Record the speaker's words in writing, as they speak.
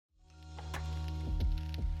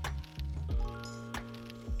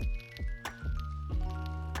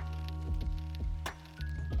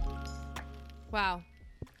Wow.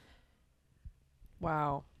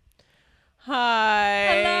 Wow.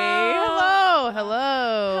 Hi. Hello.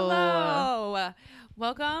 Hello.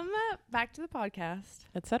 Welcome back to the podcast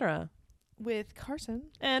Etc. with Carson.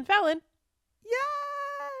 And Falyn.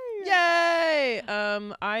 Yay!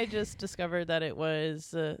 I just discovered that it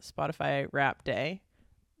was Spotify Rap Day.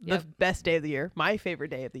 Yep. The best day of the year. My favorite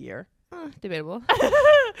day of the year. Debatable.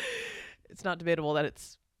 It's not debatable that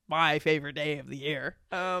it's my favorite day of the year.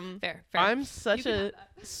 Fair. I'm such a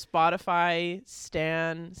Spotify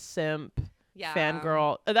stan, simp,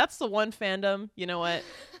 fangirl. That's the one fandom, you know what,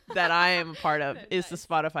 that I am a part of is the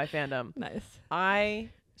Spotify fandom. Nice.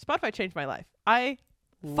 Spotify changed my life.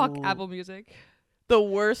 Fuck Apple Music. The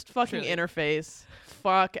worst fucking Truly. interface.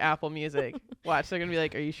 Fuck Apple Music. Watch, they're gonna be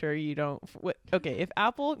like, are you sure you don't okay, if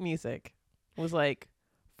Apple Music was like,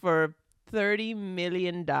 for $30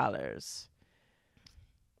 million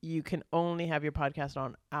you can only have your podcast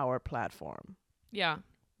on our platform, Yeah.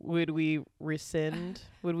 would we rescind?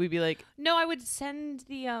 Would we be like, No, I would send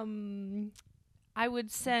that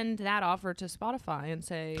offer to Spotify and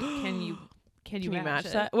say, can you match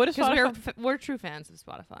that? What is Because Spotify? we're true fans of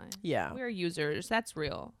Spotify. Yeah. We're users. That's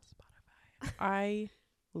real. I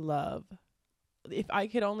love, if I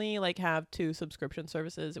could only like have 2 subscription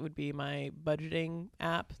services, it would be my budgeting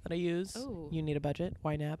app that I use. Oh. You Need a Budget,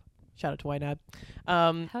 YNAB. Shout out to YNAB.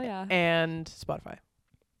 Hell yeah. And Spotify.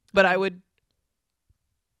 But I would,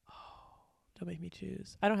 don't make me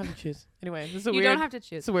choose. I don't have to choose. Anyway, this is a You don't have to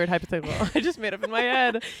choose. it's a weird hypothetical. I just made up in my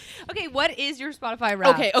head. Okay, what is your Spotify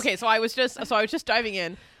rap? Okay. So I was just diving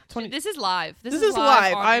in. This is live. This is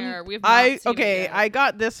live. On air. We have not seen it yet. I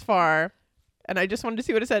got this far, and I just wanted to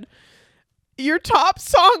see what it said. Your top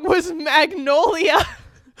song was Magnolia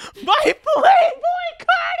by Playboy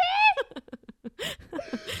Cardi.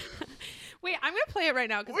 Wait, I'm gonna play it right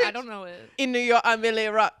now because I don't know it. In New York, I'm Millie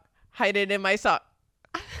Rock. Hide it in my sock.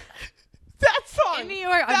 That song. In New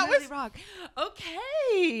York, That I'm Millie Rock.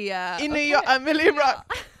 Okay. In New York, I'm Millie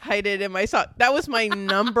Rock. Hide it in my sock. That was my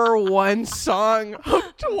number 1 song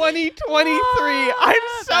of 2023. I'm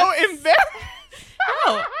so embarrassed.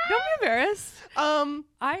 No, don't be embarrassed. Um,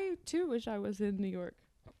 I too wish I was in New York.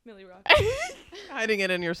 Millie Rock. hiding it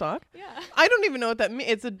in your sock. Yeah. I don't even know what that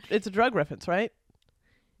means. It's a drug reference, right?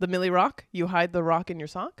 The Millie Rock. You hide the rock in your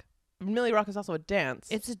sock. Millie Rock is also a dance.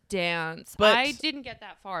 It's a dance. But I didn't get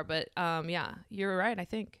that far, but yeah, you're right. I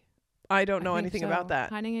think. I don't know I think anything so. about that.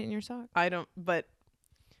 Hiding it in your sock. I don't. But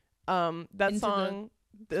that Into song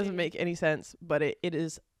doesn't city. make any sense. But it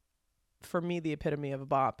is, for me, the epitome of a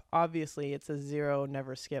bop. Obviously, it's a zero,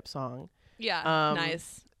 never skip song. Yeah.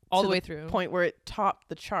 Nice. All to the way through. Point where it topped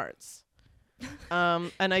the charts.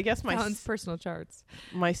 And I guess Sounds personal charts.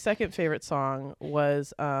 my second favorite song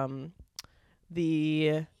was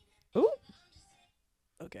the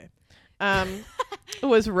it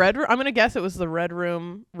was Red Room. I'm gonna guess it was the Red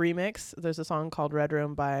Room remix. There's a song called Red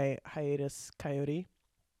Room by Hiatus Coyote.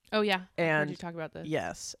 Oh yeah. I heard And you talk about this.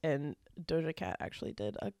 yes, and Doja Cat actually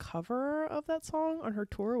did a cover of that song on her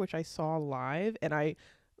tour, which I saw live, and I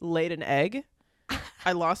laid an egg.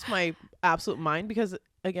 I lost my absolute mind because,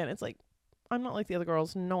 again, it's like, I'm not like the other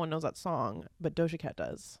girls. No one knows that song, but Doja Cat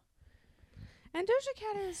does. And Doja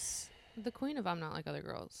Cat is the queen of I'm Not Like Other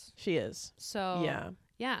Girls. She is. So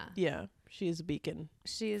Yeah. She is a beacon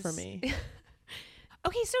she is for me.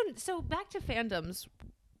 Okay, so back to fandoms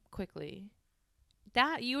quickly.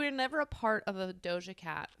 That you were never a part of a Doja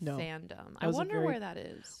Cat fandom. I wonder where that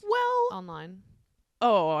is. Well, Online.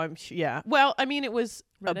 oh, yeah. Well, I mean, it was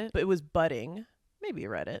Reddit? it was budding. Maybe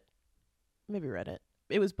Reddit.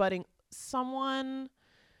 It was budding.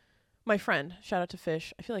 My friend, shout out to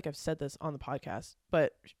Fish. I feel like I've said this on the podcast,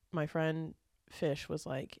 but my friend Fish was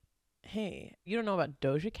like, hey, you don't know about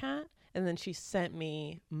Doja Cat? And then she sent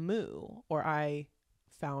me Moo, or I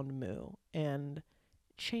found Moo, and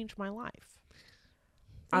changed my life.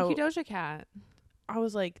 Thank you, Doja Cat. I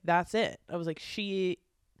was like, that's it. I was like,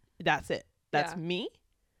 that's it. That's me.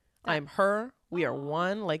 I'm her. We are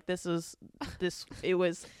one. Like, it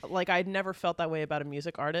was like, I'd never felt that way about a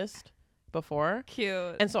music artist before.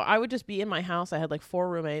 Cute. And so I would just be in my house. I had like 4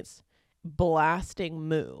 roommates blasting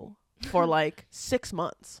Moo for like 6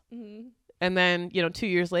 months. Mm-hmm. And then, 2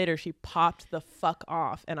 years later, she popped the fuck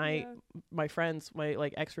off. And my friends, my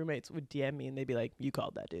like ex roommates would DM me and they'd be like, you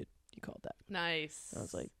called that, dude. You called that. Nice. And I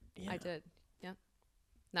was like, yeah. I did. Yeah.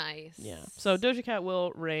 Nice. Yeah. So Doja Cat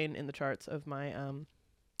will reign in the charts of my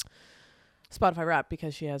Spotify rap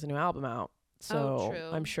because she has a new album out. So true,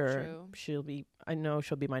 I'm sure true. I know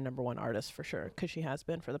she'll be my number 1 artist for sure, because she has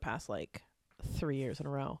been for the past like 3 years in a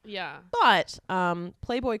row. Yeah. But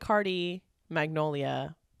Playboy Cardi,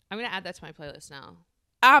 Magnolia. I'm going to add that to my playlist now.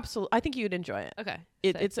 Absolutely. I think you'd enjoy it. Okay.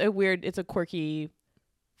 It's a quirky,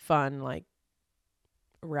 fun, like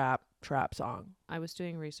rap trap song. I was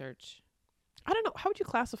doing research. I don't know. How would you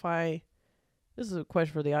classify? This is a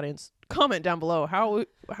question for the audience. Comment down below. How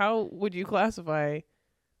would you classify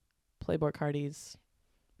Playboi Carti's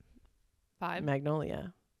vibe?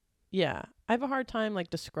 Magnolia? Yeah, I have a hard time like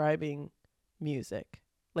describing music,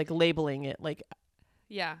 like labeling it. Like,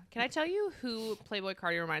 yeah. Can I tell you who Playboi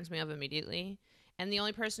Carti reminds me of immediately? And the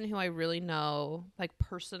only person who I really know, like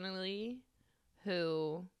personally,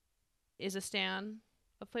 who is a stan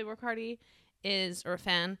of Playboi Carti or a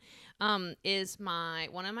fan, is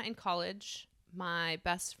in college, my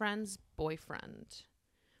best friend's boyfriend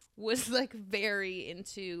was like very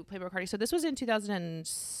into Playboi Carti. So this was in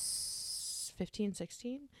 2015,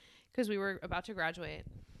 16, because we were about to graduate.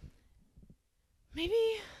 Maybe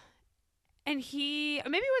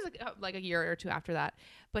it was like a year or two after that,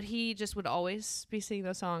 but he just would always be singing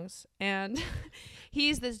those songs. And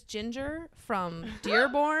he's this ginger from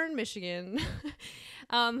Dearborn, Michigan,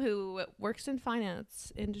 who works in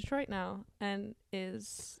finance in Detroit now and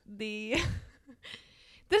is the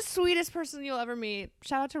sweetest person you'll ever meet.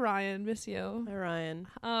 Shout out to Ryan, miss you. Hi, Ryan.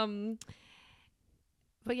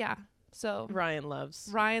 But yeah, so Ryan loves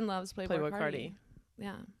Playboi Carti.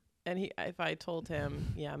 Yeah. And if I told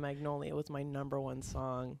him, yeah, Magnolia was my number one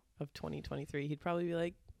song of 2023, he'd probably be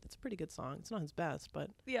like, "It's a pretty good song. It's not his best,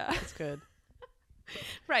 but yeah, it's good."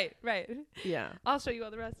 Right. Yeah. I'll show you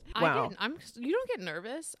all the rest. Wow. You don't get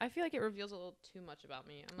nervous. I feel like it reveals a little too much about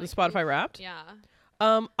me. I'm the like, Spotify Wrapped? Yeah.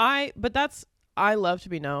 I love to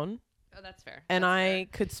be known. Oh, that's fair. And I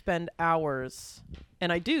could spend hours,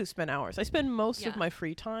 and I do spend hours. I spend most of my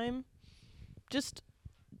free time just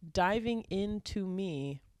diving into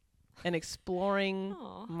me and exploring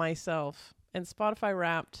myself. And Spotify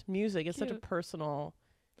Wrapped music is such a personal.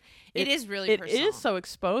 It is really personal. It is so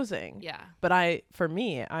exposing. Yeah. But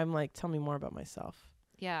I'm like, tell me more about myself.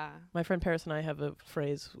 Yeah. My friend Paris and I have a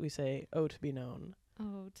phrase we say, "Oh, to be known."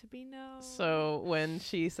 Oh, to be known. So when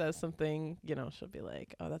she says something, she'll be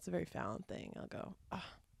like, "Oh, that's a very Falyn thing." I'll go,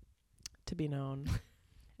 to be known.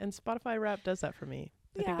 And Spotify Wrapped does that for me.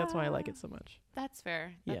 I think that's why I like it so much. That's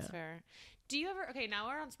fair. That's fair. Do you ever, okay, now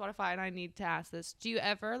we're on Spotify and I need to ask this. Do you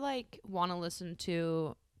ever like want to listen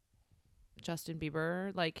to Justin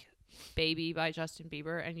Bieber, like Baby by Justin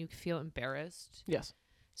Bieber, and you feel embarrassed? Yes.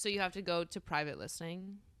 So you have to go to private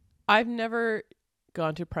listening? I've never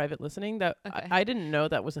gone to private listening. That I didn't know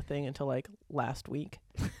that was a thing until like last week.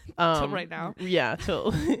 Till right now. Yeah,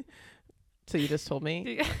 till you just told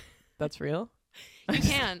me. That's real. You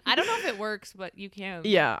can. I don't know if it works, but you can.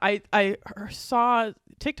 Yeah, I saw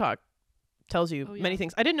TikTok tells you many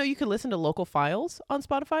things. I didn't know you could listen to local files on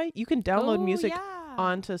Spotify. You can download music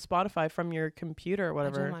onto Spotify from your computer or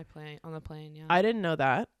whatever. On the plane, yeah. I didn't know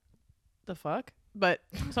that. The fuck? But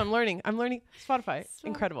so I'm learning Spotify.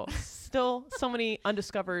 Incredible. Still so many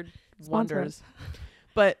undiscovered wonders.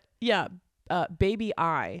 But yeah, Baby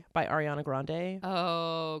I by Ariana Grande.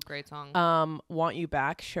 Oh, great song. Want You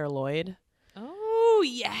Back, Cher Lloyd. Oh,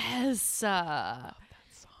 yes. Yeah.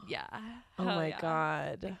 Oh my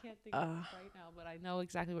God. I can't think of it right now, but I know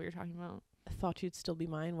exactly what you're talking about. I thought you'd still be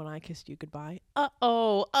mine when I kissed you goodbye.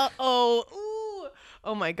 Ooh.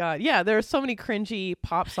 Oh my God. Yeah, there are so many cringy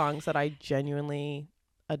pop songs that I genuinely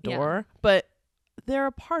adore, but they're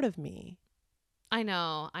a part of me. I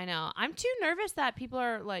know. I'm too nervous that people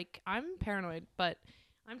are like, I'm paranoid, but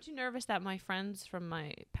I'm too nervous that my friends from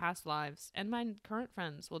my past lives and my current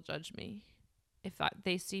friends will judge me if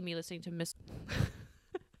they see me listening to Miss.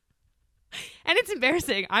 And it's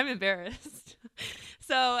embarrassing. I'm embarrassed.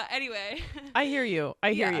 So anyway. I hear you.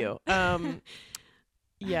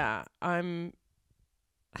 Yeah, I'm.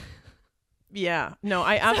 Yeah, no,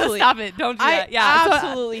 I absolutely stop it. Don't do that. I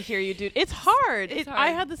absolutely hear you, dude. It's hard. It's hard. I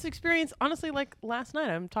had this experience honestly, like last night.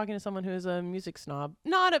 I'm talking to someone who's a music snob,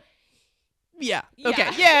 not a. Yeah. Okay.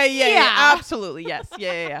 Yeah. Absolutely. Yes.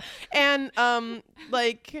 Yeah. And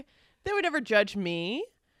like they would never judge me,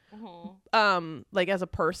 like as a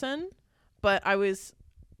person, but I was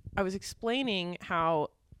explaining how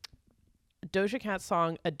Doja Cat's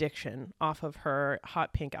song "Addiction" off of her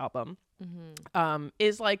Hot Pink album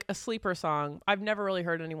is like a sleeper song. I've never really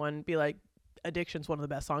heard anyone be like, "Addiction's one of the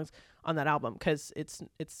best songs on that album," because it's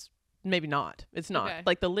maybe not. It's not. Okay.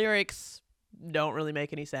 Like the lyrics don't really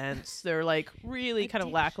make any sense. They're like really kind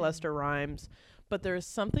of lackluster rhymes, but there's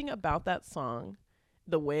something about that song,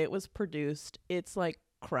 the way it was produced. It's like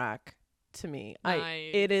crack to me.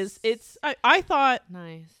 Nice. I thought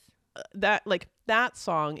nice that like that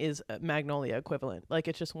song is Magnolia equivalent. Like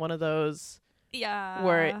it's just one of those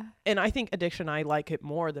and I think Addiction, I like it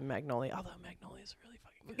more than Magnolia, although Magnolia is really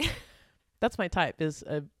fucking That's my type, is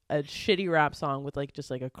a shitty rap song with like just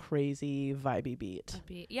like a crazy vibey beat.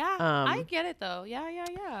 Yeah, I get it though.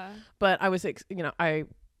 Yeah. But I was,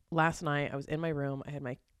 last night I was in my room. I had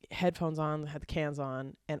my headphones on, had the cans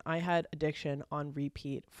on, and I had Addiction on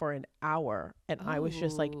repeat for an hour, and I was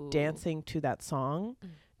just like dancing to that song,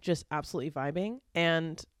 just absolutely vibing.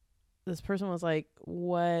 And this person was like,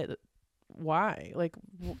 "What? Why? Like,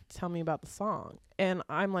 tell me about the song." And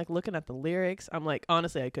I'm like looking at the lyrics. I'm like,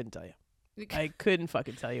 honestly, I couldn't tell you. I couldn't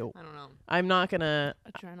fucking tell you. I don't know. I'm not gonna.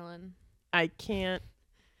 Adrenaline. I can't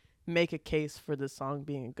make a case for this song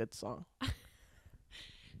being a good song.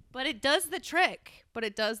 But it does the trick.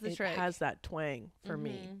 It has that twang for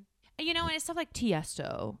me. And and it's stuff like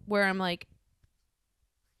Tiesto, where I'm like,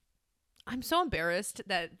 I'm so embarrassed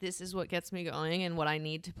that this is what gets me going and what I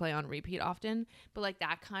need to play on repeat often. But like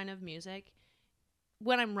that kind of music,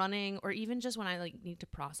 when I'm running or even just when I like need to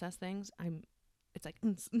process things, it's like,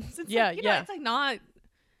 it's like not,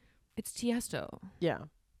 it's Tiesto. Yeah.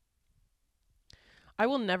 I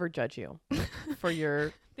will never judge you for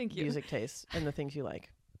your music taste and the things you like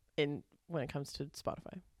when it comes to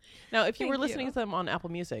Spotify. Now, if you were listening to them on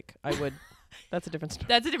Apple Music, I would, that's a different story.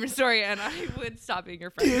 That's a different story, and I would stop being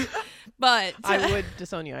your friend. But I would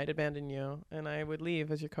disown you. I'd abandon you, and I would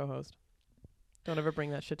leave as your co-host. Don't ever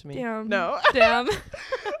bring that shit to me. Damn. No. Damn.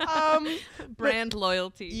 Brand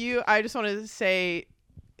loyalty. I just want to say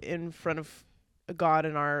in front of God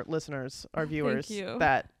and our listeners, our viewers,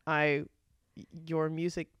 that your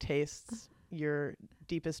music tastes, your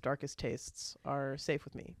deepest, darkest tastes are safe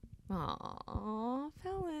with me. Aw,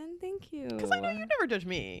 Falyn, thank you. Because I know you never judge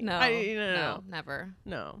me. No, never.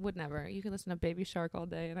 No. Would never. You can listen to Baby Shark all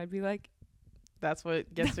day, and I'd be like... That's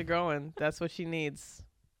what gets her going. That's what she needs.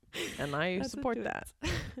 And I support that.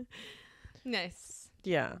 Nice.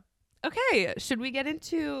 Yeah. Okay, should we get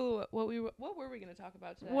into what were we going to talk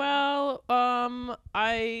about today? Well,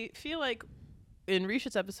 I feel like in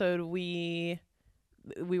Risha's episode we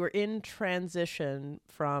were in transition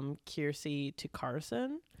from Kiersey to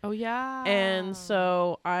Carson. Oh yeah. And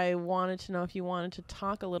so I wanted to know if you wanted to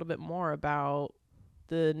talk a little bit more about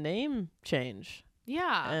the name change.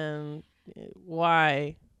 Yeah. And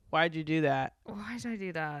why'd you do that? Why did I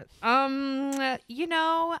do that? I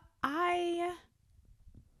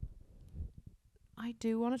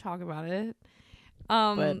do want to talk about it.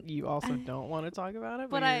 But you also don't want to talk about it,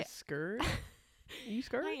 but you're scared? You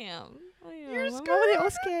scared? I am. You're scared?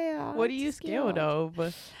 What are you scared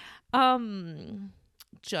of?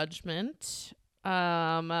 Judgment.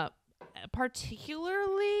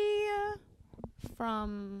 Particularly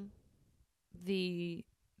from the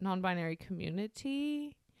non-binary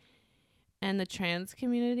community and the trans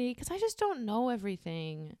community, because I just don't know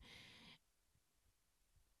everything.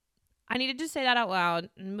 I needed to say that out loud.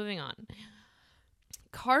 Moving on.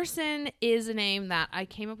 Carson is a name that I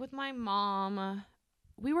came up with my mom.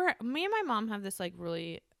 Me and my mom have this like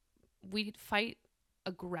we fight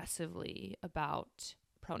aggressively about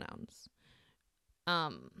pronouns.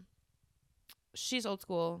 She's old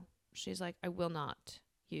school. She's like, I will not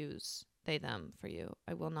use they, them for you.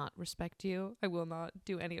 I will not respect you. I will not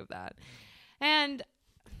do any of that. And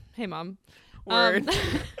hey, Mom. Word.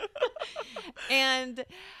 And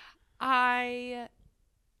I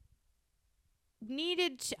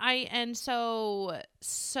needed to,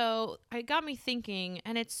 so it got me thinking,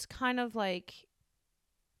 and it's kind of like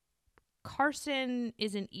Carson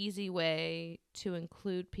is an easy way to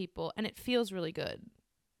include people, and it feels really good.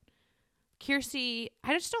 Kiersey,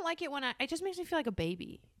 I just don't like it when it just makes me feel like a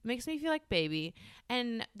baby. It makes me feel like baby.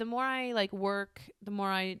 And the more I like work, the more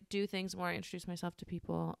I do things, the more I introduce myself to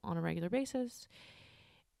people on a regular basis.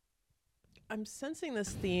 I'm sensing this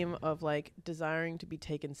theme of like desiring to be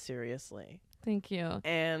taken seriously. Thank you.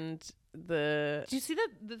 And do you see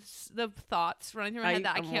the thoughts running through my head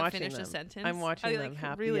that I can't finish a sentence? I'm watching them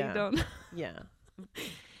happen. Really don't. Yeah.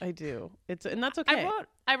 I do. And that's okay.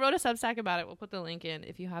 I wrote a Substack about it. We'll put the link in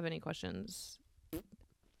if you have any questions.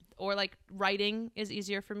 Or like writing is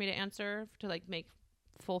easier for me to answer, to like make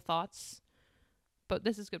full thoughts. But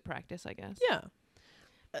this is good practice, I guess. Yeah.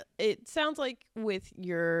 It sounds like with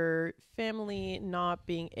your family not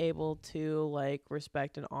being able to like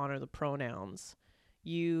respect and honor the pronouns,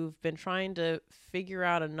 you've been trying to figure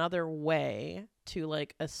out another way to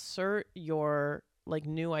like assert your like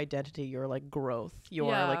new identity, your like growth,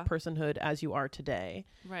 your like personhood as you are today.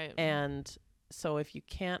 Right. And so if you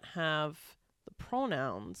can't have the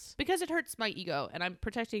pronouns, because it hurts my ego and I'm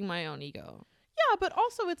protecting my own ego. Yeah, but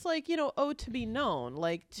also it's like, to be known,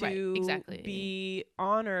 like to be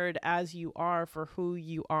honored as you are for who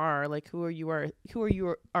you are, like who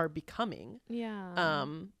you are becoming. Yeah.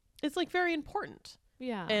 It's like very important.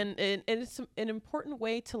 Yeah. And it's an important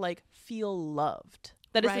way to like feel loved.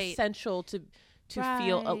 That is Right. essential to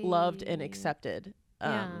feel loved and Right. accepted.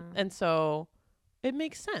 Yeah. And so it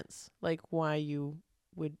makes sense like why you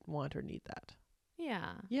would want or need that.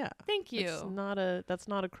 Yeah. Yeah. Thank you. That's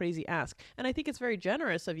not a crazy ask. And I think it's very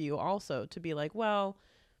generous of you also to be like, well,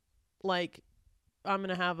 like I'm going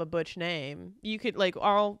to have a butch name. You could like,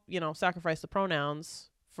 I'll, sacrifice the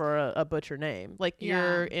pronouns for a butcher name. Like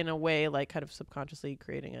you're in a way like kind of subconsciously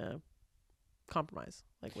creating a compromise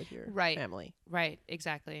like with your family. Right.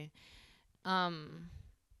 Exactly.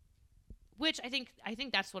 Which I think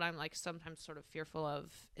that's what I'm like sometimes sort of fearful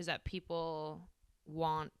of, is that people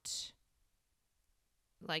want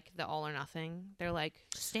like the all or nothing. They're like,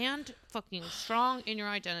 stand fucking strong in your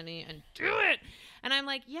identity and do it. And I'm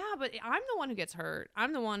like, yeah, but I'm the one who gets hurt.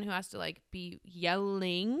 I'm the one who has to like be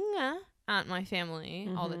yelling at my family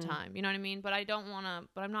all the time. You know what I mean? But I don't want to,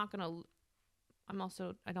 but I'm not going to, I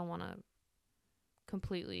don't want to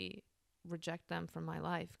completely reject them from my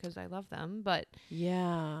life because I love them. But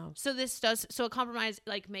yeah. So a compromise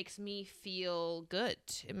like makes me feel good.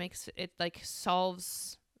 It like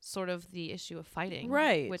solves sort of the issue of fighting,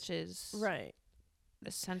 right? Which is right.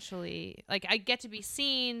 Essentially, like I get to be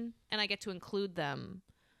seen and I get to include them,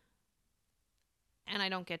 and I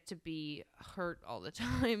don't get to be hurt all the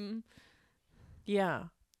time. Yeah,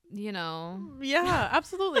 Yeah,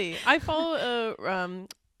 absolutely. I follow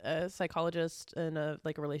a psychologist and a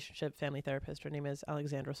relationship family therapist. Her name is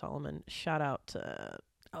Alexandra Solomon. Shout out to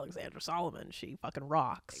Alexandra Solomon. She fucking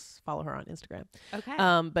rocks. Follow her on Instagram.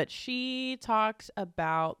 Okay. But she talks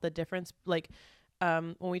about the difference, like,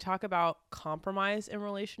 when we talk about compromise in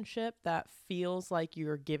relationship, that feels like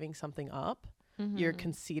you're giving something up. You're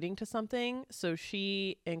conceding to something. So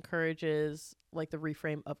she encourages like the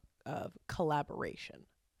reframe of collaboration.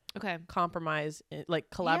 Okay. Compromise, like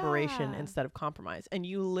collaboration instead of compromise. And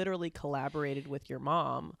you literally collaborated with your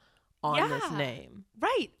mom on this name.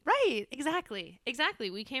 Right. Exactly.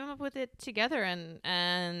 We came up with it together,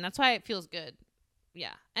 and that's why it feels good.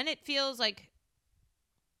 Yeah. And it feels like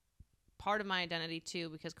part of my identity too,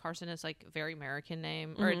 because Carson is like a very American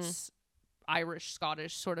name, or it's Irish,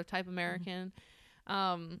 Scottish sort of type American.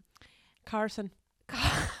 Carson.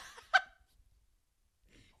 Carson.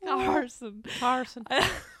 I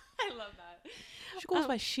love that. She goes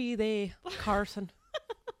by she, they, Carson.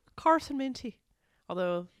 Carson Minty.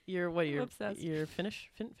 Although you're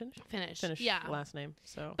Finnish? Finnish last name.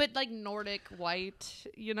 So, but like Nordic white,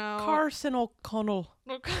 Carson O'Connell.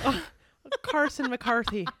 Carson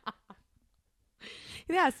McCarthy.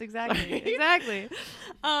 Yes, exactly.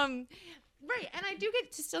 Right, and I do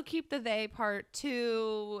get to still keep the they part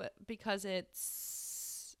too, because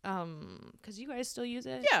it's because you guys still use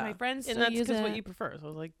it. Yeah, my friends still and that's use it. because what you prefer. So I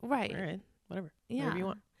was like, right, all right, whatever, whatever you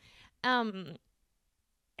want.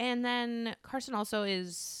 And then Carson also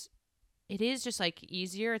is just like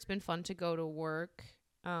easier. It's been fun to go to work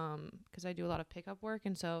because I do a lot of pickup work,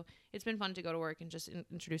 and so it's been fun to go to work and just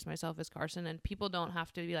introduce myself as Carson, and people don't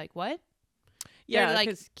have to be like, what? Yeah,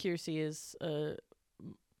 because Kiersey is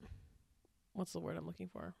what's the word I'm looking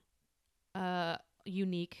for?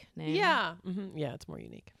 Unique name. Yeah. Yeah, it's more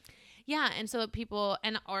unique. Yeah, and so people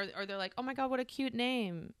or they're like, oh my god, what a cute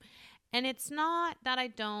name. And it's not that I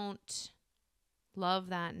don't love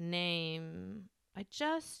that name. I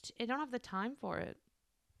don't have the time for it.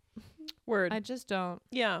 Word. I just don't.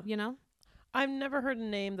 Yeah. I've never heard a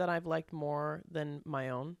name that I've liked more than my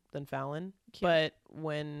own, than Falyn. Cute. But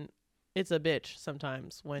when it's a bitch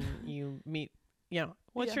sometimes when you meet,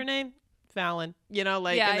 what's your name? Falyn.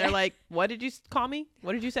 And they're like, what did you call me?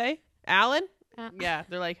 What did you say? Alan? Yeah.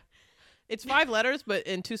 They're like, it's 5 letters, but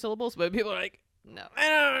in 2 syllables. But people are like, no, I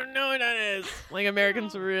don't know what that is. Like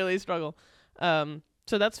Americans really struggle. So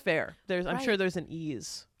that's fair. I'm sure there's an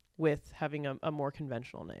ease with having a more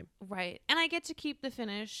conventional name. Right. And I get to keep the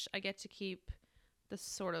Finnish. I get to keep the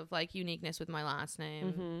sort of like uniqueness with my last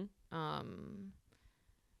name.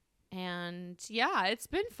 And yeah, it's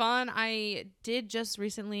been fun. I did just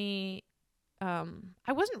recently, I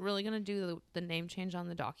wasn't really going to do the name change on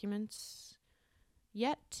the documents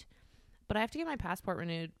yet, but I have to get my passport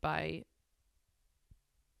renewed by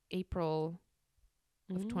April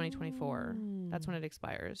of 2024. That's when it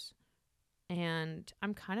expires. And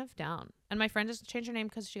I'm kind of down. And my friend just changed her name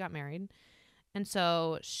because she got married. And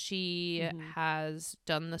so she has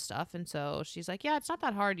done the stuff. And so she's like, yeah, it's not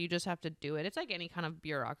that hard. You just have to do it. It's like any kind of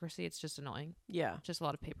bureaucracy. It's just annoying. Yeah. Just a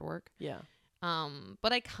lot of paperwork. Yeah.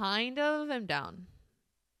 But I kind of am down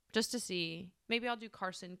just to see. Maybe I'll do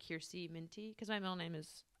Carson Kiersey Minty because my middle name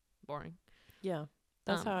is boring. Yeah.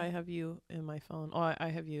 That's how I have you in my phone. Oh,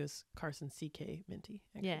 I have you as Carson CK Minty.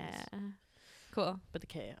 Actually. Yeah. Cool. But the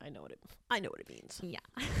K, I know what it means. Yeah.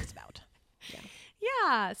 It's about. Yeah.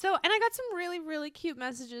 Yeah. So, and I got some really, really cute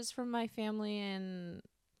messages from my family in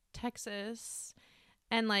Texas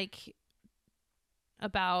and like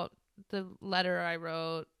about the letter I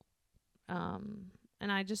wrote.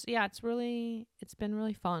 And I just, it's been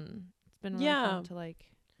really fun. It's been really fun to like.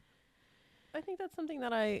 I think that's something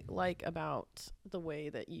that I like about the way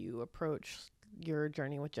that you approach your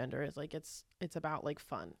journey with gender is like, it's about like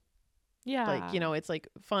fun. Yeah. Like, you know, it's like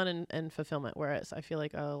fun and fulfillment. Whereas I feel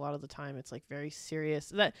like a lot of the time it's like very serious.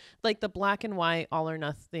 That like the black and white, all or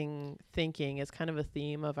nothing thinking is kind of a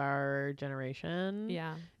theme of our generation.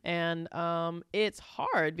 Yeah. And it's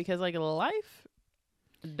hard because like life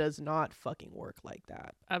does not fucking work like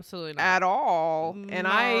that. Absolutely not. At all. And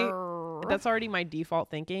that's already my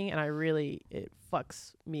default thinking, and it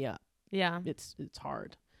fucks me up. Yeah. It's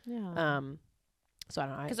hard. Yeah. So I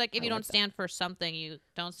don't know. Because like if you don't stand for something, you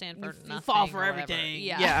don't stand for nothing. You fall for everything.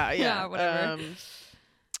 Yeah. Yeah. Whatever.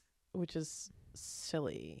 Which is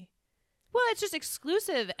silly. Well, it's just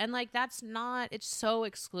exclusive, and like it's so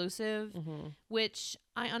exclusive, which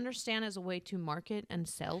I understand as a way to market and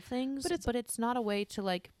sell things, but it's not a way to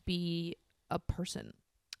like be a person.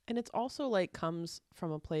 And it's also like comes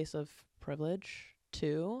from a place of privilege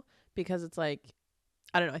too, because it's like,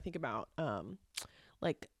 I don't know, I think about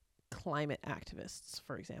like climate activists,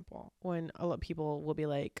 for example, when a lot of people will be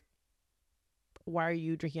like, why are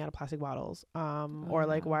you drinking out of plastic bottles? Or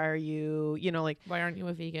like, why are you, like, why aren't you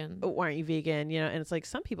a vegan? Why aren't you vegan? And it's like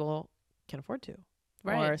some people can afford to,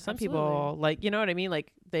 right? Or some people like, you know what I mean?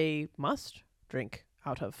 Like they must drink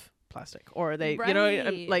out of plastic, or they,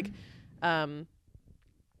 like, and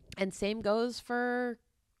same goes for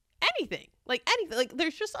anything. Like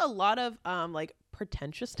there's just a lot of like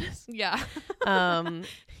pretentiousness. Yeah.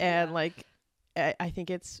 And like I think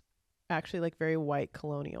it's actually like very white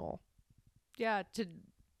colonial. Yeah, to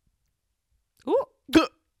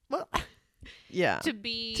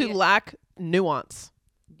lack nuance.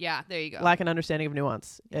 Yeah, there you go. Lack an understanding of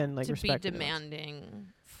nuance and like to respect. To be demanding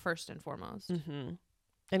first and foremost. Mm-hmm.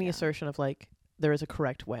 Any assertion of like there is a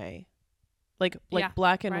correct way, like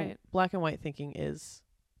black and white thinking is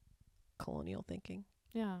colonial thinking.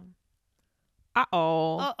 Yeah.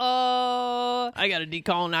 Uh-oh. I gotta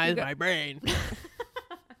decolonize my brain.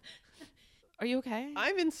 Are you okay?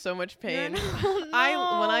 I'm in so much pain. No. When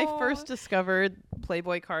I first discovered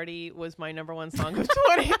Playboi Carti was my number one song of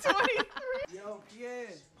 2023. Yo, Pierre.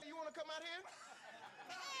 You wanna come out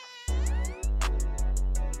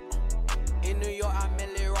here? In New York, I'm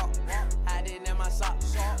Millie Rock. Hiding in my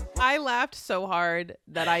socks. I laughed so hard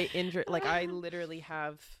that I injured, like I literally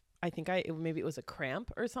have, I think maybe it was a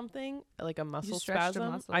cramp or something, like a muscle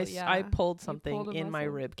spasm. I pulled something in my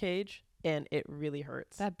rib cage. And it really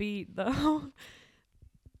hurts. That beat, though.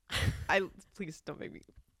 Please don't make me.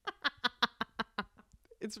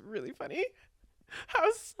 It's really funny. How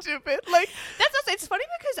stupid. Like, that's also, it's funny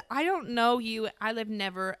because I don't know you. I've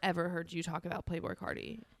never, ever heard you talk about Playboi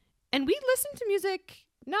Carti. And we listen to music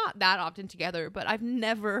not that often together, but I've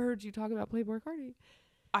never heard you talk about Playboi Carti.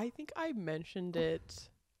 I think I mentioned it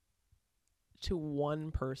to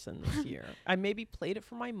one person this year. I maybe played it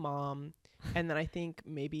for my mom. And then I think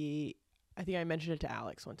I mentioned it to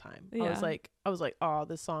Alex one time. Yeah. I was like, oh,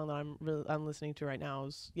 this song that I'm listening to right now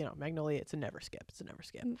is, Magnolia. It's a never skip.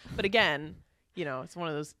 But again, it's one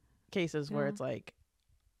of those cases where it's like,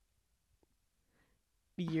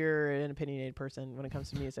 you're an opinionated person when it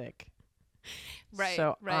comes to music. Right.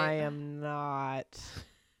 So I am not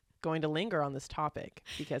going to linger on this topic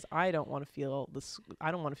because I don't want to feel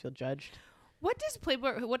judged. What does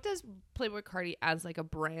Playboi Carti as like a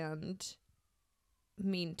brand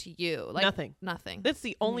mean to you? Like nothing. That's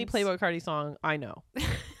the only Playboi Carti song I know.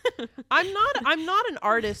 I'm not an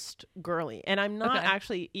artist girly, and I'm not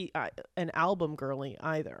actually an album girly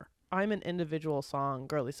either. I'm an individual song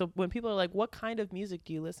girly. So when people are like, what kind of music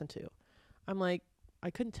do you listen to? I'm like,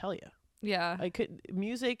 I couldn't tell you. Yeah.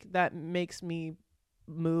 Music that makes me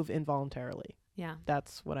move involuntarily. Yeah.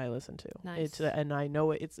 That's what I listen to. Nice. And I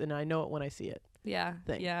know it when I see it. Yeah.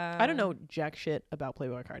 Thing. Yeah. I don't know jack shit about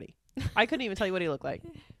Playboi Carti. I couldn't even tell you what he looked like.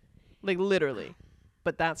 Like literally.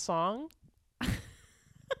 But that song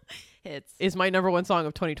is my number one song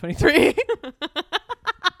of 2023. I love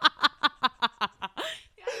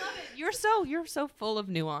it. You're so full of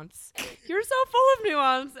nuance. You're so full of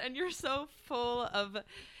nuance and you're so full of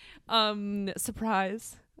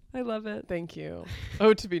surprise. I love it. Thank you.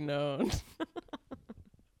 Oh, to be known.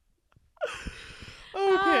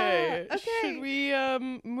 Okay. Should we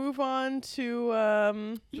move on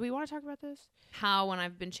to do we want to talk about this? How when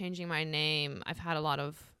I've been changing my name, I've had a lot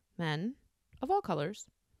of men of all colors.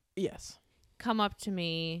 Yes. come up to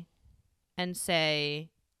me and say,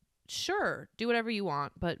 sure, do whatever you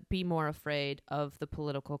want, but be more afraid of the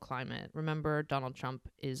political climate. Remember, Donald Trump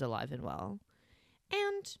is alive and well.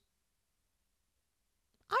 And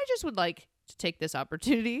I just would like to take this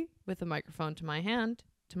opportunity with a microphone to my hand,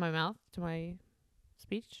 to my mouth, to my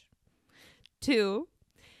speech, to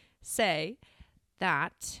say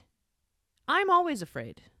that I'm always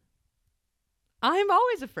afraid. I'm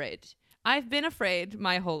always afraid. I've been afraid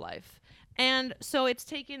my whole life. And so it's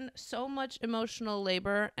taken so much emotional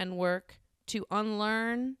labor and work to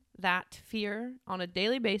unlearn that fear on a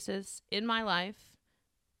daily basis in my life.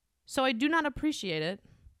 So I do not appreciate it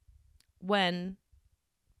when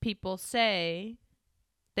people say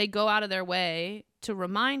they go out of their way to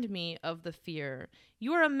remind me of the fear.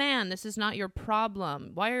 You are a man. This is not your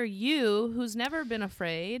problem. Why are you, who's never been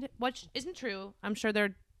afraid, which isn't true. I'm sure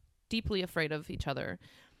they're deeply afraid of each other.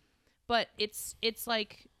 But it's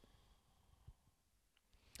like,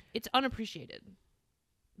 it's unappreciated.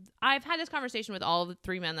 I've had this conversation with all the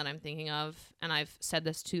three men that I'm thinking of, and I've said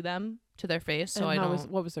this to them, to their face, so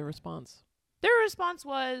what was their response? Their response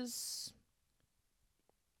was,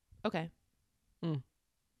 okay.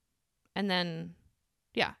 And then,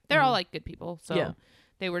 yeah, they're all like good people, so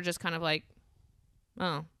they were just kind of like,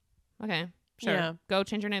 oh, okay, sure, go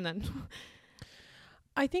change your name then.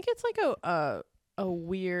 I think it's like a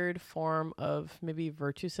weird form of maybe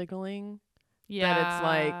virtue signaling. Yeah. That it's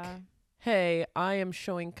like, hey, I am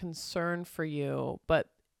showing concern for you, but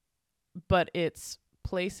it's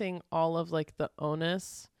placing all of like the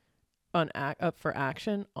onus on up for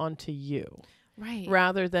action onto you. Right.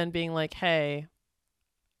 Rather than being like, hey,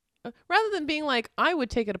 I would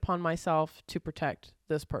take it upon myself to protect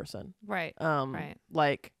this person. Right. Right.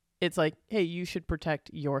 Like, it's like, hey, you should protect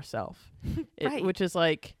yourself. Right. Which is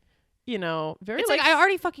like, you know, very it's like I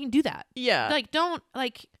already fucking do that. Yeah. Like, don't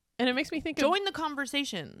like. And it makes me think join the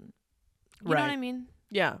conversation. You know what I mean?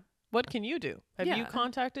 Yeah. What can you do? Have you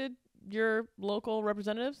contacted your local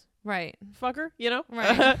representatives? Right. Fucker, you know?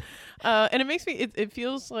 Right. And it makes me, it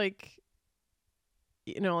feels like,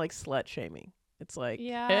 you know, like slut shaming. It's like,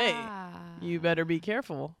 hey, you better be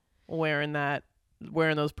careful wearing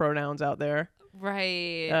those pronouns out there.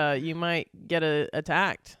 Right. You might get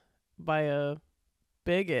attacked by a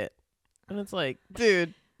bigot. And it's like,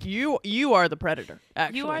 dude, you are the predator.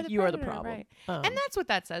 Actually, you are the problem. Right. And that's what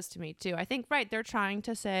that says to me too. I think they're trying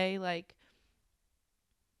to say like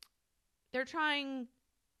they're trying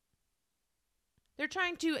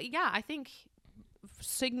to I think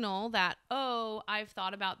signal that, oh, I've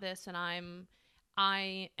thought about this and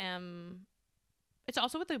I am. It's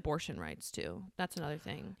also with the abortion rights too. That's another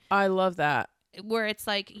thing. I love that. Where it's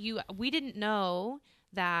like we didn't know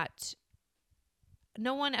that.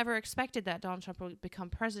 No one ever expected that Donald Trump would become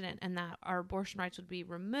president and that our abortion rights would be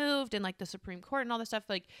removed and like the Supreme Court and all this stuff.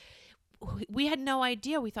 Like we had no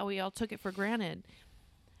idea. We thought we all took it for granted.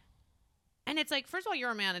 And it's like, first of all,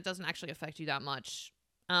 you're a man. It doesn't actually affect you that much.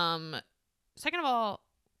 Second of all,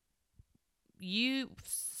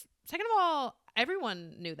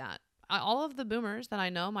 everyone knew that. All of the boomers that I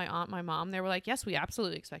know, my aunt, my mom, they were like, yes, we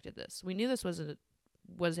absolutely expected this. We knew this was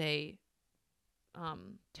a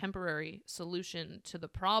temporary solution to the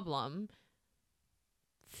problem.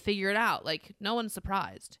 Figure it out. Like, no one's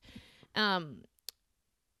surprised. And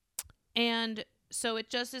so it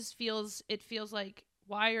just feels like,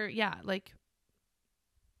 why are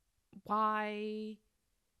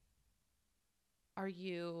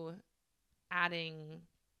you adding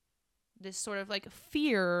this sort of like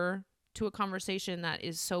fear to a conversation that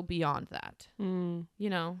is so beyond that? You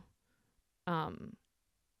know?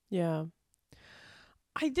 Yeah.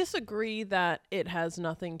 I disagree that it has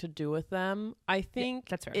nothing to do with them. I think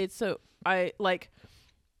that's right. It's and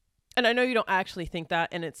I know you don't actually think that,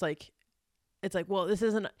 and it's like, well, this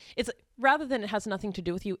isn't, it's rather than it has nothing to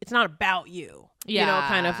do with you, it's not about you. Yeah. You know,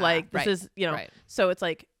 kind of like, this is, you know, right. So it's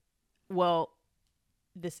like, well,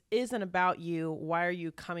 this isn't about you. Why are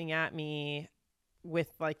you coming at me with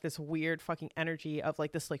like this weird fucking energy of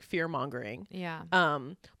like this like fear mongering? Yeah.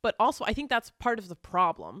 But also I think that's part of the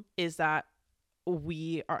problem, is that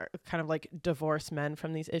we are kind of like divorce men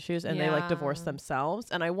from these issues, and they like divorce themselves.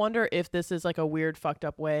 And I wonder if this is like a weird fucked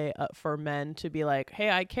up way for men to be like, hey,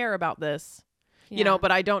 I care about this, you know,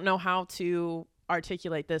 but I don't know how to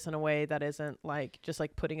articulate this in a way that isn't like just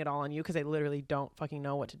like putting it all on you, because they literally don't fucking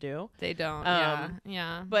know what to do. They don't.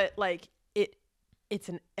 Yeah. But like it's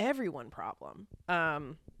an everyone problem.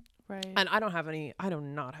 Right. And I do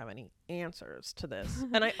not have any answers to this.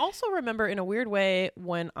 And I also remember in a weird way,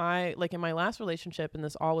 when I, like in my last relationship and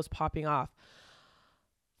this all was popping off,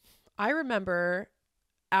 I remember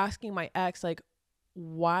asking my ex, like,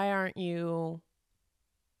 why aren't you,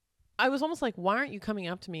 I was almost like, why aren't you coming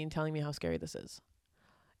up to me and telling me how scary this is?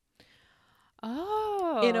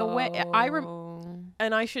 Oh. In a way,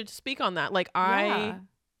 and I should speak on that. Like, I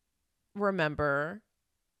remember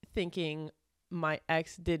thinking my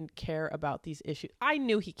ex didn't care about these issues. I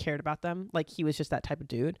knew he cared about them. Like, he was just that type of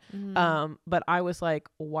dude. Mhm. But I was like,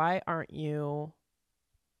 why aren't you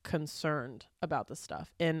concerned about this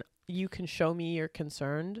stuff? And you can show me you're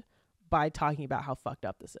concerned by talking about how fucked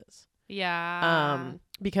up this is. Yeah.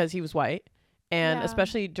 Because he was white. And Yeah.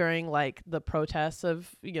 especially during like the protests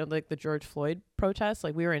of, you know, like the George Floyd protests,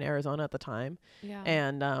 like we were in Arizona at the time. Yeah.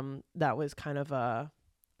 And that was kind of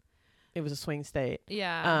it was a swing state.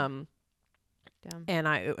 Yeah. Damn.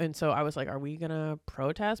 And so I was like, are we gonna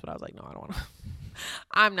protest? But I was like, no, I don't want to.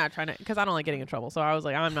 I'm not trying to, because I don't like getting in trouble. So I was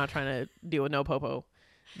like, I'm not trying to deal with no popo.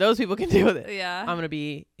 Those people can deal with it. Yeah. I'm gonna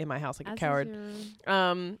be in my house like a As coward. is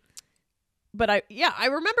your- But I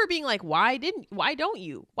remember being like, why don't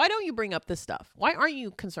you bring up this stuff? Why aren't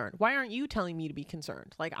you concerned? Why aren't you telling me to be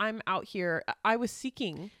concerned? Like, I'm out here. I was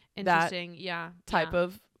seeking that Interesting. Yeah. type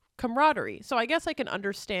of camaraderie. So I guess I can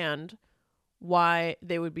understand why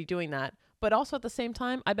they would be doing that. But also at the same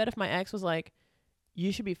time, I bet if my ex was like,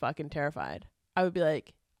 you should be fucking terrified, I would be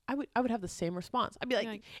like, I would have the same response. I'd be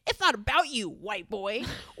like, it's not about you, white boy.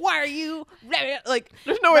 Why are you like,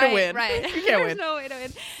 there's no way to win. Right. You can't There's win. no way to win.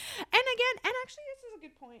 And again, and actually this is a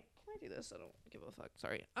good point. Can I do this? I don't give a fuck.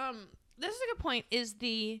 Sorry. This is a good point, is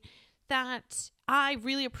that I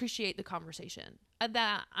really appreciate the conversation.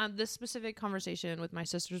 That this specific conversation with my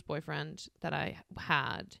sister's boyfriend that I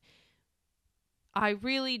had, I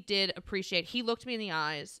really did appreciate. He looked me in the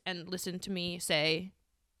eyes and listened to me say,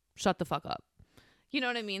 shut the fuck up. You know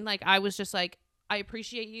what I mean? Like, I was just like, I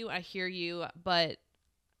appreciate you. I hear you. But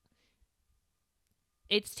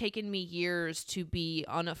it's taken me years to be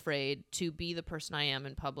unafraid to be the person I am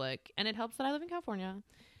in public. And it helps that I live in California.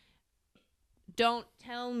 Don't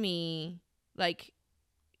tell me, like,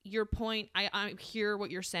 your point. I hear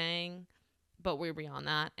what you're saying, but we're beyond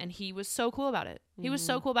that. And he was so cool about it. He was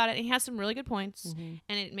so cool about it. And he has some really good points.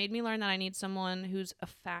 And it made me learn that I need someone who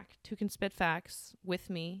can spit facts with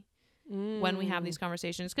me when we have these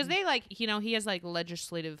conversations. Because they, like, you know, he has like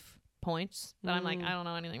legislative points that I'm like, I don't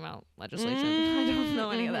know anything about legislation. I don't know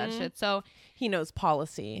any of that shit. So he knows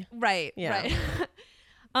policy. Right. Yeah. Right.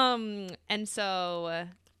 And so I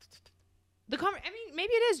mean,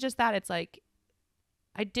 maybe it is just that it's like,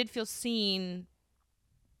 I did feel seen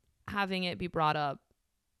having it be brought up,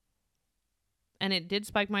 and it did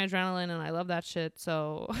spike my adrenaline, and I love that shit.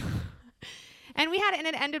 So and we had it, and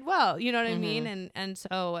it ended well, you know what I mean? And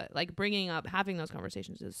so, like, having those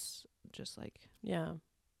conversations is just like, yeah,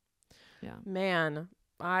 man,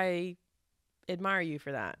 I admire you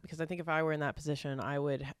for that, because I think if I were in that position, I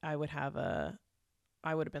would have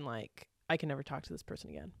been like, I can never talk to this person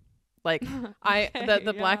again. Like,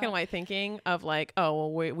 the black and white thinking of like, oh,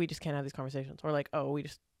 well, we just can't have these conversations, or like, oh, we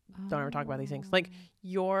just don't ever talk about these things. Like,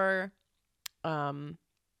 you're, I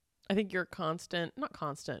think you're not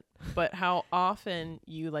constant, but how often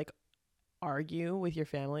you like argue with your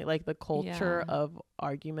family, like the culture of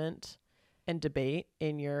argument and debate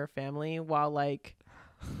in your family, while like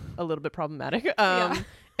a little bit problematic.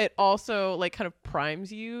 It also like kind of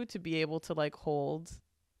primes you to be able to like hold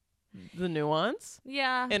the nuance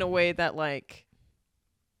in a way that like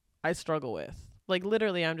I struggle with. Like,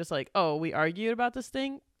 literally, I'm just like, oh, we argued about this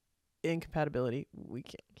thing, incompatibility, we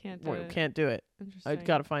can't do it. I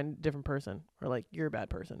gotta find a different person, or like, you're a bad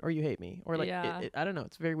person, or you hate me, or like I don't know,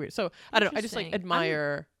 it's very weird. So I don't know, I just like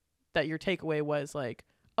admire that your takeaway was like,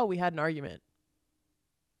 oh, we had an argument,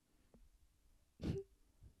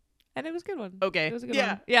 and it was a good one. Okay, it was a good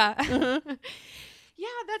one. Yeah. Yeah,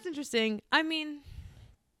 that's interesting. I mean,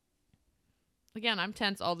 again, I'm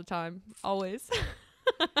tense all the time, always.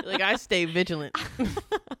 Like, I stay vigilant.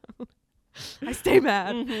 I stay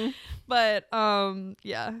mad. But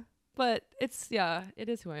but it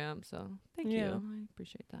is who I am, so thank you. I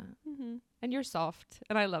appreciate that. And you're soft,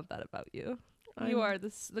 and I love that about you. You are the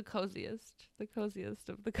coziest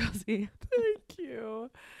of the cozy. Thank you.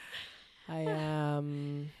 I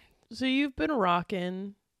am. So you've been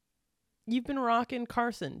rocking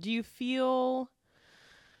Carson. Do you feel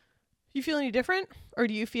any different, or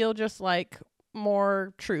do you feel just like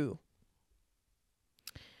more true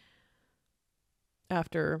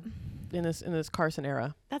after in this Carson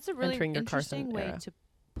era? That's a really Carson interesting way era. to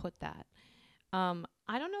put that. I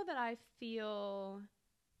don't know that I feel.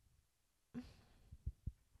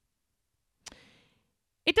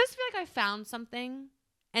 It does feel like I found something,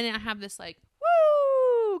 and I have this like,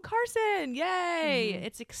 woo, Carson, yay!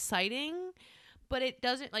 It's exciting, but it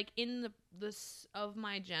doesn't, like, in this of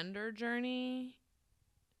my gender journey,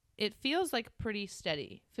 it feels like pretty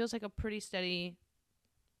steady. Feels like a pretty steady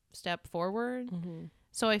step forward. Mm-hmm.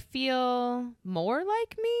 So I feel more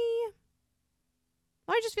like me.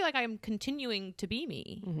 I just feel like I'm continuing to be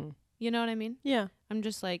me. Mm-hmm. You know what I mean? Yeah. I'm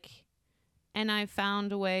just like, and I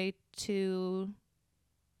found a way to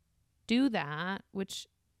do that, which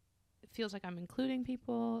feels like I'm including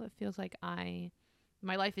people. It feels like my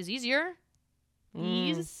life is easier.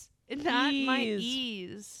 Ease. Not my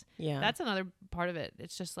ease. Yeah. That's another part of it.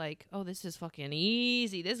 It's just like, oh, this is fucking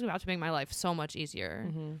easy. This is about to make my life so much easier.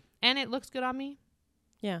 Mm-hmm. And it looks good on me.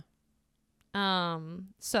 Yeah.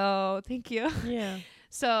 So thank you. Yeah.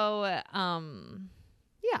 So,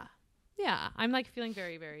 yeah. I'm like feeling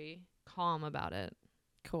very, very calm about it,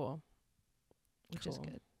 Cool. which is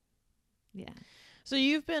good. Yeah. So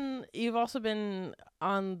you've also been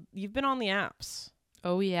on the apps.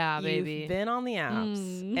 Oh yeah, baby. You've been on the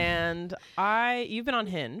apps, and you've been on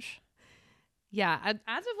Hinge. Yeah,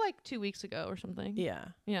 as of like 2 weeks ago or something. Yeah.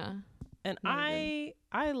 Yeah. And Really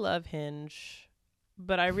I love Hinge,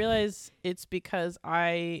 but I realize it's because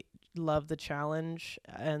I love the challenge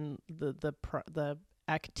and the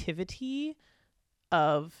activity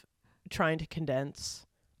of trying to condense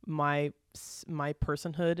my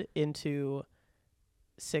personhood into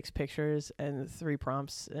 6 pictures and 3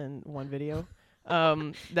 prompts and 1 video.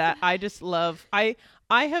 That I just love. I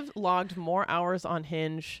have logged more hours on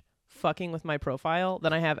Hinge fucking with my profile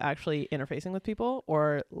than I have actually interfacing with people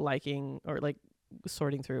or liking or like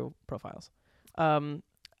sorting through profiles.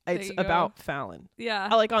 It's about Falyn. Yeah.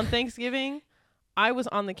 Like on Thanksgiving, I was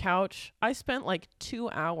on the couch. I spent like 2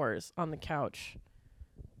 hours on the couch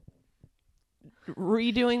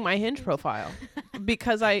redoing my Hinge profile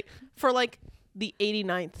because for like the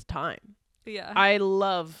 89th time. Yeah. I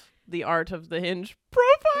love the art of the Hinge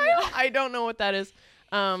profile. I don't know what that is.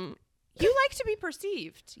 You like to be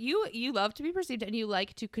perceived. You love to be perceived, and you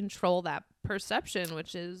like to control that perception,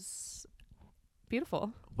 which is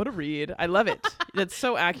beautiful. What a read. I love it. That's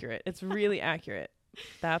so accurate. It's really accurate.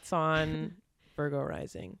 That's on Virgo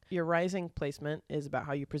rising. Your rising placement is about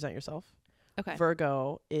how you present yourself. Okay.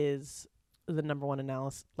 Virgo is the number one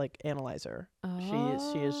analyzer.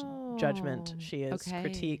 She is judgment. She is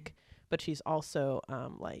critique, but she's also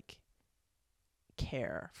like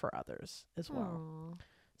care for others as well. Aww.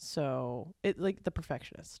 So it like the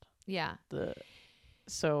perfectionist. Yeah.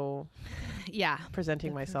 Yeah.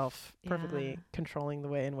 Presenting myself perfectly, controlling the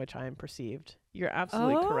way in which I am perceived. You're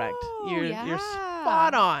absolutely correct. You're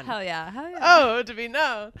spot on. Hell yeah. Oh, to be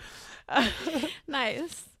known.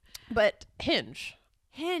 Nice. But Hinge.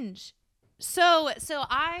 So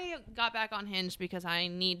I got back on Hinge because I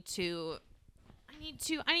need to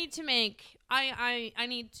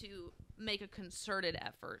make a concerted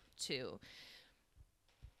effort to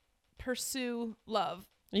pursue love.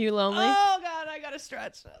 Are you lonely? Oh God, I gotta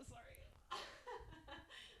stretch. Oh, sorry.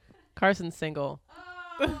 Carson's single.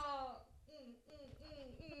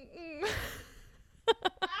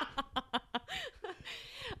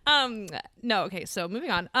 No, okay, so moving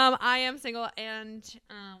on. I am single, and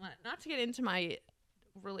not to get into my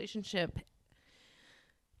relationship,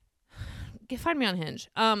 find me on Hinge.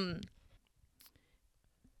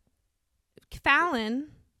 Falyn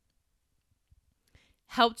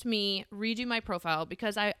helped me redo my profile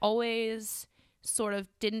because I always sort of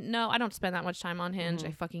didn't know. I don't spend that much time on Hinge.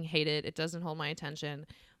 I fucking hate it. It doesn't hold my attention.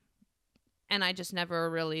 And I just never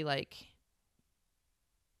really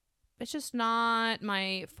it's just not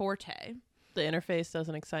my forte. The interface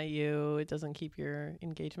doesn't excite you. It doesn't keep your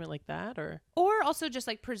engagement like that, or also just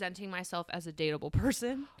like presenting myself as a dateable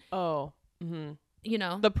person. Oh, mm-hmm. You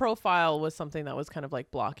know, the profile was something that was kind of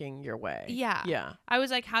like blocking your way. Yeah. I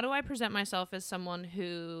was like, how do I present myself as someone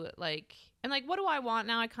who what do I want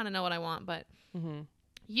now? I kind of know what I want, but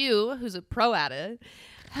you, who's a pro at it,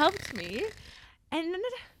 helped me, and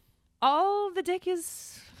all the dick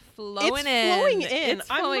is flowing in. It's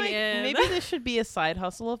flowing in. Maybe this should be a side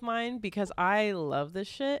hustle of mine because I love this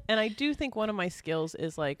shit, and I do think one of my skills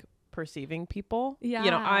is like perceiving people. Yeah,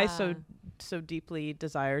 I so deeply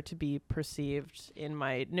desire to be perceived in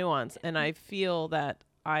my nuance, and I feel that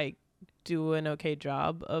I do an okay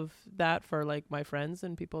job of that for like my friends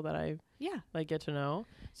and people that I get to know.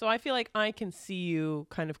 So I feel like I can see you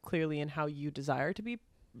kind of clearly in how you desire to be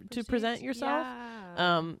to present yourself.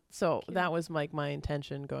 So that was like my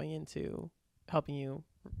intention going into helping you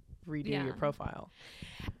redo your profile.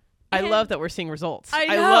 And I love that we're seeing results.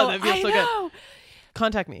 I love that. It feels so good.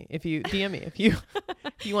 Contact me if you DM me if you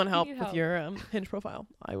want help with your Hinge profile.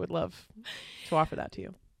 I would love to offer that to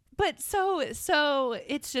you. But so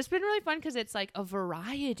it's just been really fun because it's like a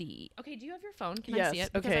variety. Okay, do you have your phone? Can I see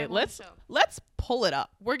it? Because Okay, I wanna show. let's pull it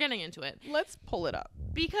up. We're getting into it Let's pull it up.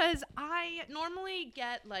 because I normally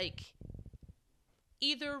get like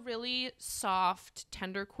either really soft,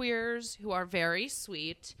 tender queers who are very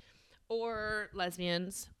sweet, or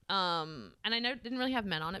lesbians. And I didn't really have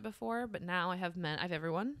men on it before, but now I have men. I have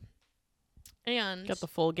everyone. And Got the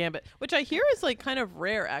full gambit, which I hear is like kind of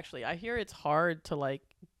rare. Actually, I hear it's hard to like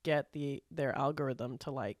get their algorithm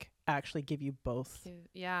to like actually give you both.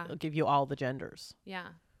 yeah. Give you all the genders. Yeah.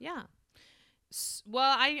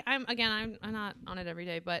 Well, I'm not on it every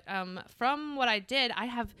day, but from what I did, I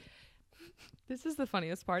have. This is the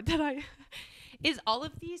funniest part that is all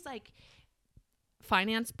of these like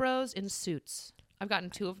finance bros in suits. I've gotten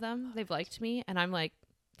 2 of them. They've liked me, and I'm like,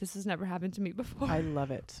 this has never happened to me before. I love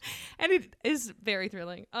it. And it is very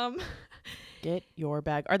thrilling. Get your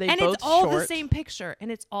bag. Are they and both it's all short? the same picture,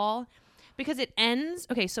 and it's all because it ends.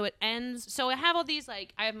 Okay, so it ends. So I have all these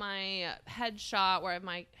like I have my headshot where I have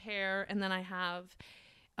my hair, and then I have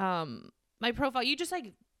my profile. You just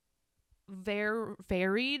like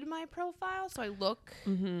varied my profile, so I look.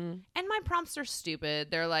 Mm-hmm. And my prompts are stupid.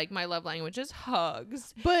 They're like my love language is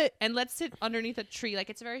hugs, But and let's sit underneath a tree. Like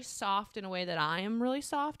it's very soft in a way that I am really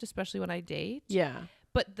soft, especially when I date. yeah,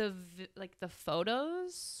 But the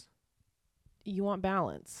photos. you want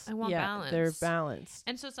balance. I want balance. They're balanced.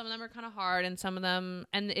 And so some of them are kind of hard, and some of them,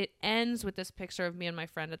 and it ends with this picture of me and my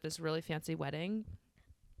friend at this really fancy wedding,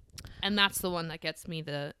 and that's the one that gets me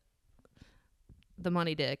the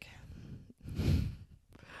money dick.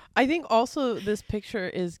 I think also this picture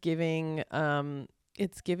is giving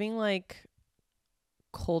it's giving like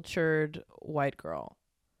cultured white girl.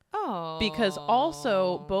 Oh, Because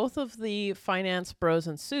also both of the finance bros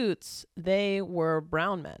in suits, they were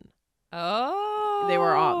brown men. Oh, They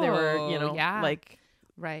were, you know, yeah, like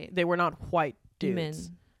right. they were not white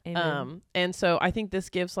dudes. Amen. And so I think this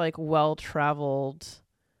gives like well-traveled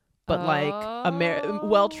but like Oh.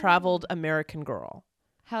 well-traveled American girl.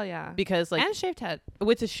 Hell yeah. Because like And shaved head.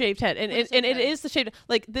 with a shaved head, and With a it shaved head. is the shaved.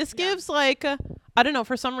 Like this Yeah. gives like I don't know,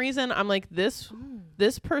 for some reason I'm like this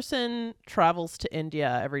person travels to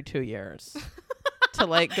India every 2 years to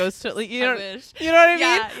like goes to like, you I know wish. you know what I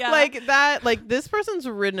Yeah, mean? yeah. Like that, like this person's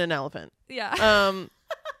ridden an elephant. Yeah.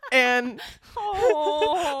 And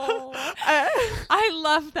Oh, I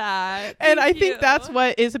love that. and I Thank think you. that's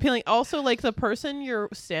what is appealing. Also, like the person you're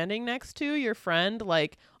standing next to, your friend,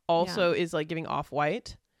 like also is like giving off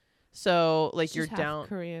white. So like She's you're half down.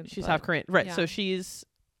 Korean. She's but- half Korean, right? yeah. So she's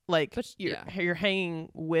like But you're hanging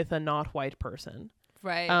with a not white person.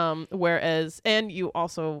 right. Whereas, and you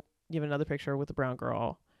also give another picture with a brown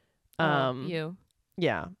girl. You.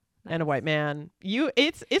 Yeah. And a Nice. white man.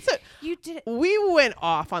 It's a You did it. we went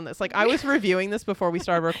off on this. Like I was reviewing this before we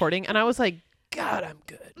started recording, and I was like, God, I'm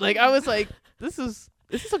good. Like I was like, this is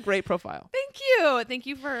a great profile. Thank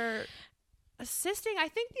you for assisting. I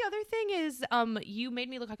think the other thing is you made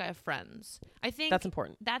me look like I have friends. I think That's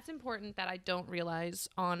important. that's important that I don't realize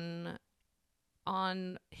on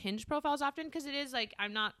Hinge profiles often, because it is like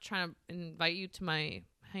I'm not trying to invite you to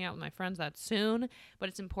hang out with my friends that soon, but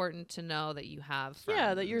it's important to know that you have friends.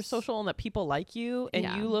 Yeah, that you're social and that people like you and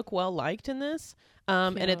Yeah. you look well liked in this.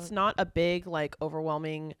 And it's Cute. not a big like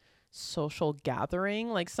overwhelming social gathering.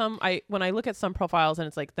 Like when I look at some profiles and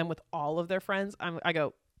it's like them with all of their friends, I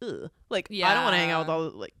go, ugh. Like I don't want to hang out with all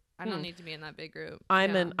like I don't need to be in that big group.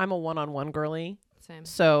 I'm Yeah. a one-on-one girly. Same.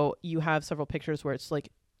 So you have several pictures where it's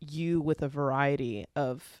like you with a variety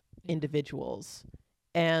of individuals.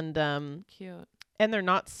 And Cute. and they're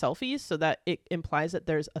not selfies, so that it implies that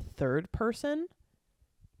there's a third person,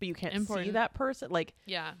 but you can't see Important. that person. Like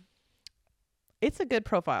Yeah. it's a good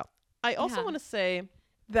profile. I also Yeah. want to say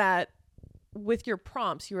that with your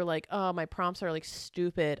prompts, you were like, "Oh, my prompts are like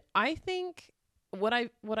stupid." I think what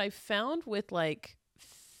I found with like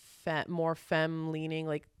more femme leaning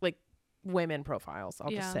like women profiles, I'll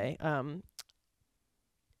just say,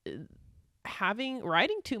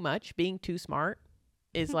 writing too much, being too smart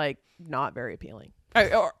is like not very appealing.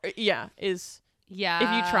 Or is Yeah.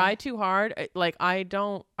 if you try too hard, like I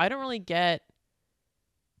don't really get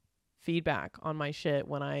feedback on my shit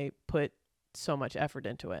when I put so much effort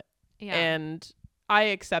into it. Yeah. And I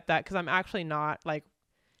accept that because I'm actually not like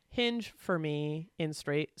Hinge for me in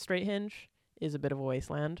straight Hinge is a bit of a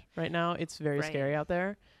wasteland right now. It's very Right. scary out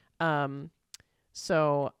there.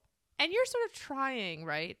 So And you're sort of trying,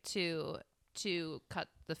 right, to cut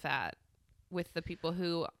the fat with the people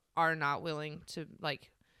who are not willing to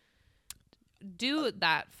like do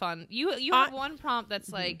that fun. You have one prompt that's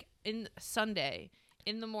like in Sunday,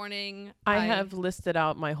 in the morning. I have listed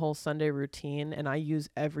out my whole Sunday routine, and I use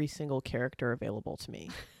every single character available to me.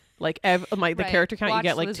 Like the Right. character count, you Watch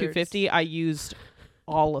get like lizards. 250. I used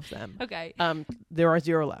all of them. Okay. There are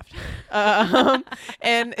 0 left.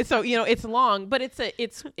 And so, it's long, but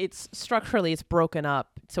it's structurally, it's broken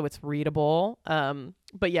up so it's readable.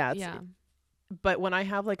 But yeah, but when I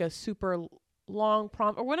have like a super long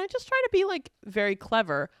prompt, or when I just try to be like very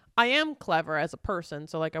clever, I am clever as a person.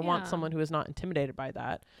 So like I want someone who is not intimidated by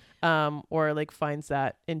that, or like finds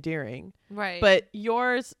that endearing. Right. But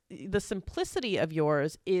the simplicity of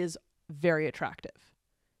yours is very attractive.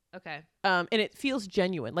 Okay. And it feels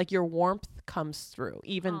genuine. Like your warmth comes through,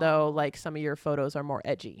 even though like some of your photos are more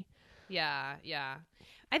edgy. Yeah. Yeah.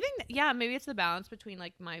 I think, maybe it's the balance between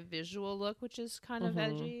like my visual look, which is kind of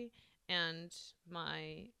edgy, and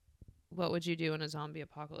my, what would you do in a zombie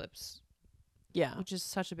apocalypse? Yeah. Which is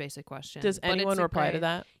such a basic question. Does anyone reply to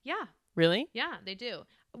that? Yeah. Really? Yeah, they do.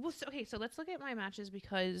 Well, so let's look at my matches,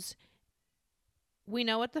 because we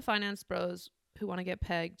know what the finance bros who want to get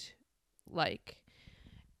pegged like.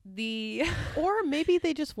 Or maybe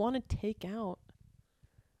they just want to take out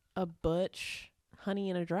a butch honey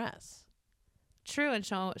in a dress. True, and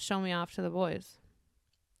show me off to the boys.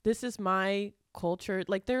 This is my culture.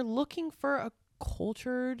 Like, they're looking for a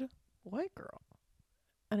cultured white girl.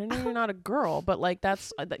 And I know you're not a girl, but like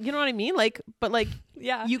that's, you know what I mean? Like, but like,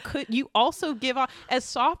 yeah, you also give off, as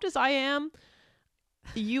soft as I am,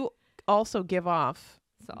 you also give off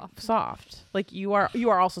soft. Like you are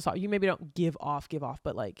also soft. You maybe don't give off,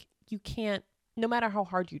 but like you can't, no matter how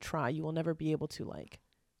hard you try, you will never be able to like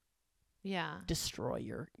destroy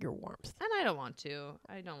your warmth. And I don't want to.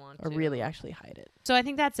 Or really actually hide it. So I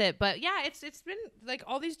think that's it. But yeah, it's been like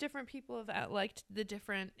all these different people have liked the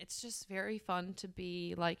different. It's just very fun to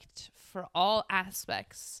be liked for all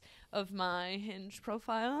aspects of my Hinge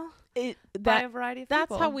profile. By a variety of people.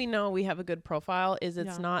 That's how we know we have a good profile. Is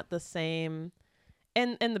it's not the same,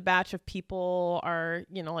 and the batch of people are,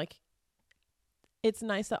 like, it's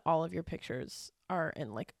nice that all of your pictures are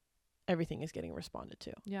in like. Everything is getting responded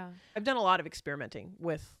to. Yeah. I've done a lot of experimenting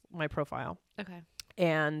with my profile. Okay.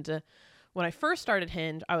 And when I first started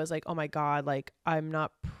Hinge, I was like, oh my God, like I'm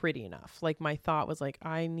not pretty enough. Like my thought was like,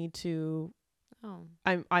 I need to,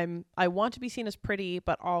 I want to be seen as pretty,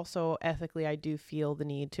 but also ethically, I do feel the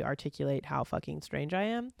need to articulate how fucking strange I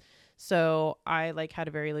am. So I like had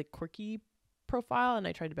a very like quirky profile, and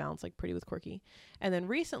I tried to balance like pretty with quirky. And then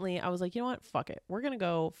recently I was like, you know what, fuck it, we're gonna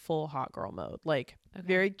go full hot girl mode, like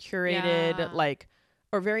very curated, like,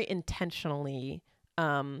 or very intentionally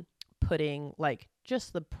putting like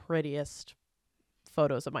just the prettiest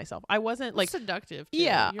photos of myself. I wasn't like seductive too.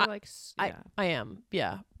 You're like I am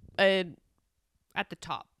at the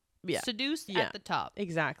top, seduced at the top,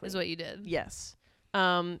 exactly is what you did. Yes.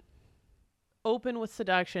 Open with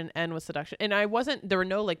seduction, end with seduction. And there were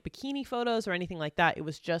no like bikini photos or anything like that. It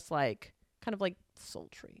was just like kind of like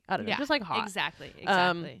sultry. I don't know, just like hot. Exactly.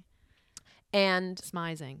 And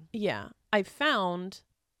smizing. Yeah. I found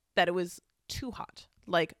that it was too hot.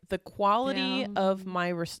 Like the quality of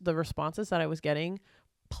the responses that I was getting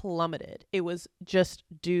plummeted. It was just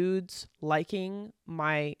dudes liking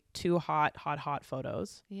my too hot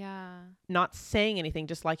photos. Yeah. Not saying anything,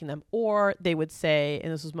 just liking them. Or they would say,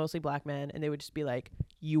 and this was mostly black men, and they would just be like,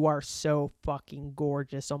 you are so fucking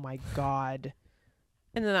gorgeous. Oh my God.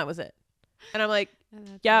 And then that was it. And I'm like,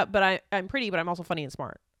 yeah, but I'm pretty, but I'm also funny and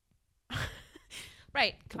smart.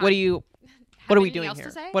 Right. What are we doing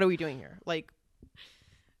here? What are we doing here? Like,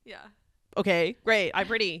 yeah. Okay, great. I'm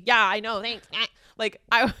pretty. Yeah, I know. Thanks. Like,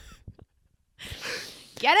 I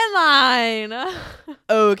get in line.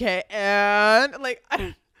 Okay, and like,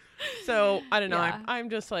 I don't know. Yeah. I'm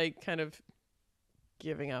just like kind of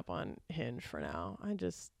giving up on Hinge for now.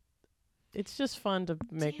 It's just fun to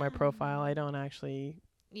make my profile. I don't actually.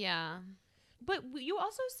 Yeah. But you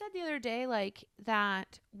also said the other day, like,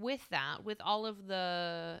 that with all of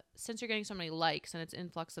since you're getting so many likes and it's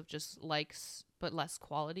influx of just likes, but less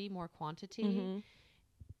quality, more quantity,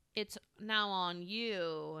 it's now on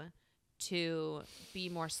you to be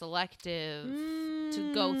more selective,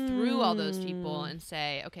 to go through all those people and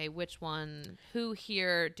say, okay, who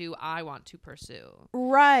here do I want to pursue?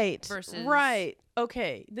 Right. Versus. Right.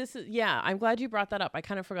 Okay. I'm glad you brought that up. I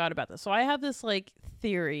kind of forgot about this. So I have this like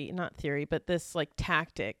but this like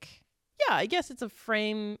tactic. Yeah, I guess it's a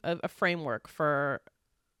framework for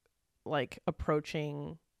like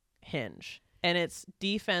approaching Hinge. And it's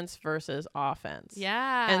defense versus offense.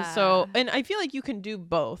 Yeah. And I feel like you can do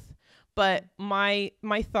both. But my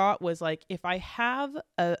thought was like, if I have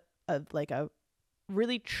a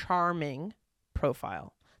really charming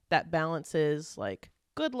profile that balances like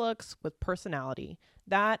good looks with personality.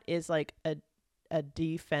 That is like a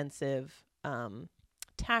defensive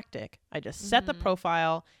tactic. I just set the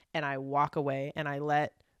profile and I walk away, and I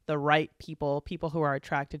let the right people who are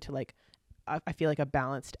attracted to like I feel like a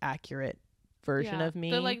balanced, accurate version of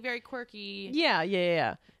me. They're like very quirky.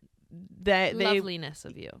 Yeah. That Loveliness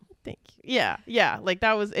of you. Thank you. Yeah. Like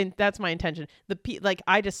that was, and that's my intention. Like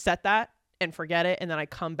I just set that and forget it, and then I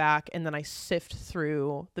come back and then I sift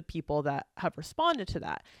through the people that have responded to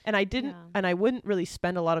that. And I didn't, and I wouldn't really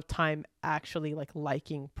spend a lot of time actually like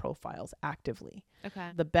liking profiles actively. Okay.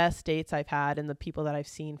 The best dates I've had and the people that I've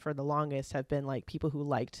seen for the longest have been like people who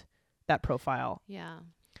liked that profile. Yeah.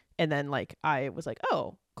 And then like I was like,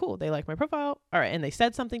 oh, cool, they like my profile. All right. And they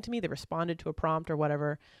said something to me. They responded to a prompt or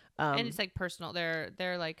whatever. And it's like personal.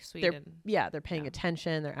 They're like sweet. They're paying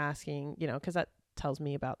attention. They're asking, because that tells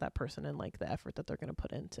me about that person and like the effort that they're going to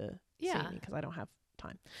put into seeing me, because I don't have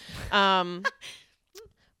time.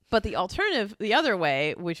 But the alternative, the other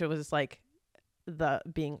way, which was like the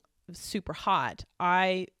being super hot,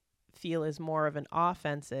 I feel is more of an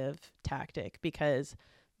offensive tactic, because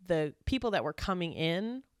the people that were coming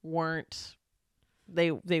in weren't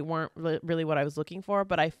really what I was looking for.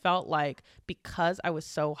 But I felt like because I was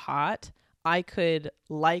so hot, I could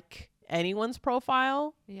like anyone's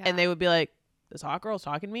profile and they would be like, this hot girl's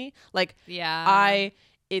talking to me. Like,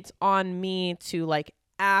 it's on me to like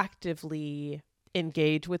actively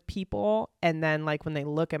engage with people. And then like when they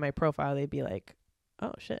look at my profile, they'd be like,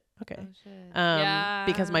 oh shit. Okay.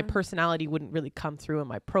 Because my personality wouldn't really come through in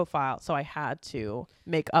my profile. So I had to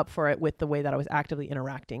make up for it with the way that I was actively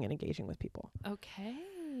interacting and engaging with people. Okay.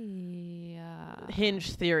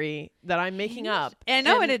 Hinge theory that I'm making up. And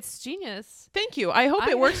no, and it's genius. Thank you. I hope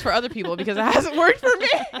it works for other people, because it hasn't worked for me.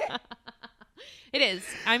 It is.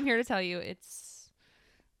 I'm here to tell you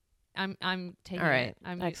I'm taking it.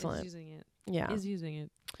 I'm excellent. Using it. Yeah. Is using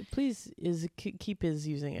it. Please keep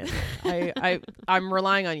using it. I'm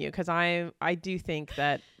relying on you, because I do think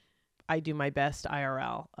that I do my best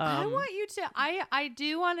IRL. I want you to. I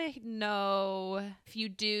do want to know if you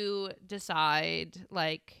do decide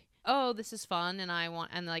like, oh, this is fun, and I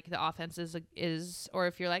want, and like the offense is, or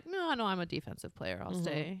if you're like, no, I'm a defensive player.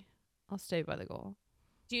 I'll stay by the goal.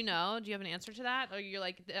 Do you know? Do you have an answer to that, or you're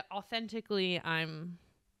like authentically?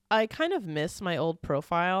 I kind of miss my old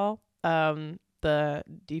profile. The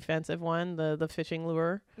defensive one, the fishing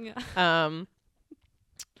lure. Yeah.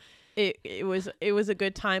 It was a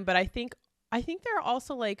good time, but I think there are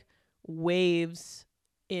also like waves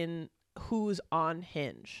in who's on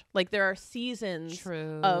Hinge. Like there are seasons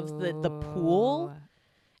of the pool.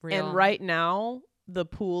 Real. And right now the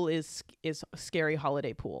pool is scary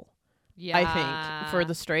holiday pool. Yeah. I think for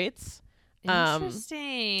the straights.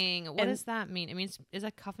 Interesting. What does that mean? I mean, is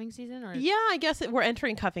that cuffing season or? Yeah, I guess we're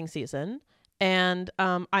entering cuffing season. And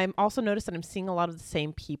I'm also noticed that I'm seeing a lot of the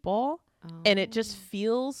same people. And it just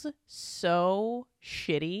feels so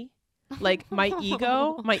shitty. Like my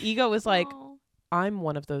ego is like, I'm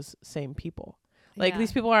one of those same people. Like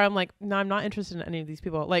these people are, I'm like, no, I'm not interested in any of these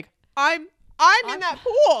people. Like I'm in that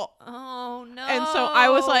pool. Oh no. And so I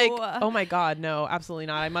was like, oh my God, no, absolutely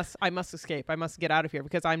not. I must escape. I must get out of here,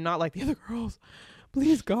 because I'm not like the other girls.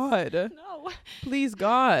 Please God. No. Please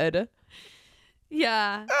God.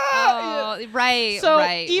 Yeah. Yeah. Right. So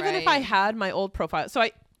right, even if I had my old profile, so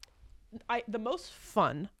I the most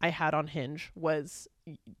fun I had on Hinge was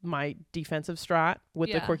my defensive strat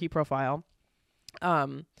with the quirky profile.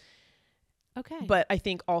 Okay. But I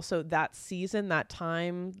think also that season, that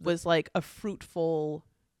time was like a fruitful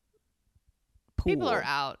pool. People are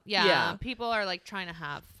out. Yeah. People are like trying to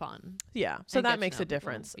have fun. Yeah. So that makes a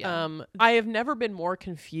difference. Yeah. I have never been more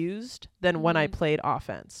confused than when I played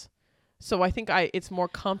offense. So I think it's more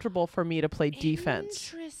comfortable for me to play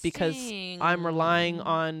defense, because I'm relying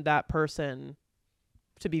on that person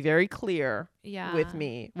to be very clear with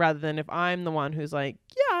me, rather than if I'm the one who's like,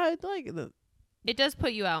 yeah, I'd like the. It does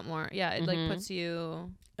put you out more. Yeah, it like puts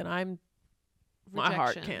you. And my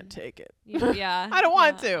heart can't take it. Yeah. I don't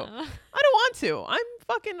want to. I don't want to.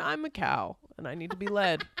 I'm a cow, and I need to be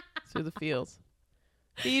led through the fields.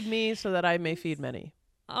 Feed me so that I may feed many.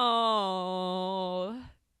 Oh.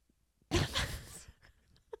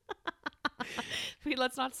 Wait,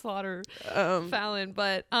 let's not slaughter Falyn,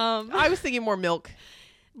 but I was thinking more milk,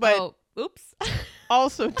 but oops.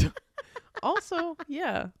 also,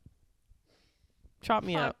 yeah. Chop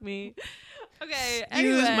me up. Me. Okay.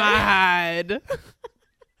 Use my hide.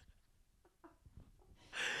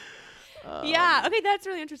 Yeah. Okay, that's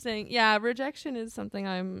really interesting. Yeah, rejection is something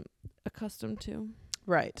I'm accustomed to.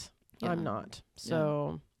 Right. Yeah. I'm not.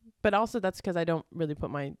 So, but also that's because I don't really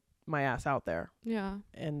put my my ass out there. Yeah.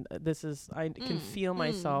 And this is, I can feel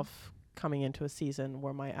myself coming into a season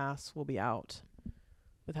where my ass will be out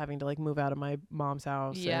with having to like move out of my mom's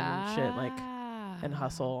house and shit, like, and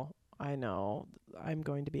hustle. I know I'm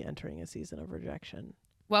going to be entering a season of rejection.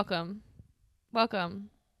 Welcome,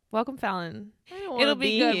 Falyn. It'll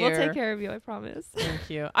be good. We'll take care of you, I promise. Thank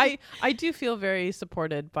you. I do feel very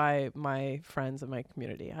supported by my friends and my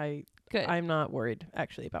community. Good. I'm not worried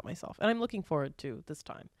actually about myself, and I'm looking forward to this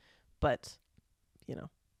time. But, you know,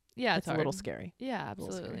 yeah, it's a little scary. Yeah, A little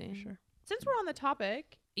absolutely. scary, for sure. Since we're on the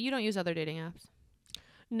topic, you don't use other dating apps.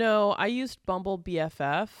 No, I used Bumble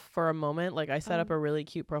BFF for a moment. Like I set up a really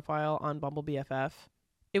cute profile on Bumble BFF.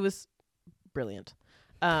 It was brilliant.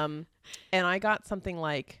 And I got something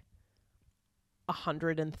like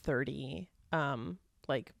 130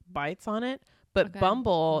 like bites on it. But Okay.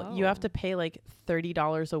 Bumble, you have Oh. to pay like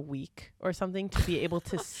 $30 a week or something to be able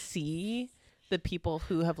to see the people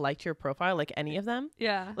who have liked your profile, like any of them.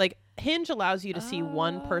 Yeah. Like Hinge allows you to see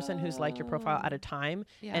one person who's liked your profile at a time.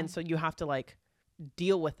 Yeah. And so you have to like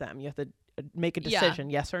deal with them. You have to make a Yeah. decision,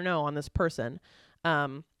 yes or no, on this person.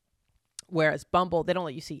 Whereas Bumble, they don't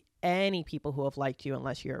let you see any people who have liked you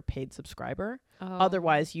unless you're a paid subscriber.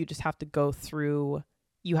 Otherwise, you just have to go through.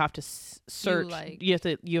 You have to search. You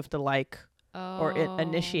have to like or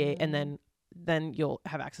initiate, and then you'll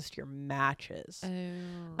have access to your matches.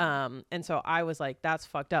 And so I was like, that's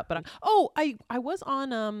fucked up. But I was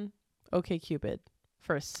on OkCupid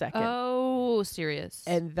for a second. Oh, serious.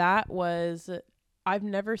 And that was, I've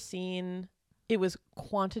never seen, it was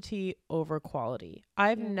quantity over quality.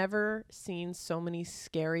 I've never seen so many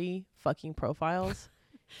scary fucking profiles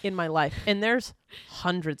in my life. And there's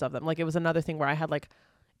hundreds of them. Like it was another thing where I had like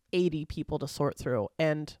 80 people to sort through,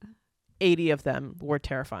 and 80 of them were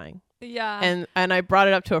terrifying. Yeah. And I brought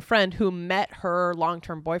it up to a friend who met her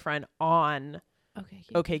long-term boyfriend on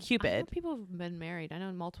OkCupid. I know people have been married. I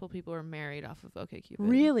know multiple people are married off of OkCupid.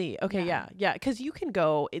 Really? Okay, yeah. Because you can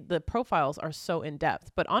go, the profiles are so in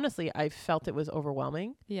depth. But honestly, I felt it was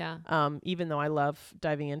overwhelming. Yeah. Even though I love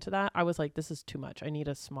diving into that, I was like, this is too much. I need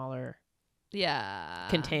a smaller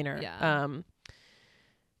container. Yeah.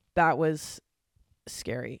 That was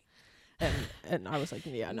scary. And I was like,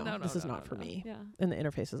 yeah, no, this is not for me. Yeah. And the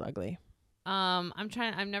interface is ugly.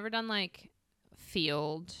 I've never done like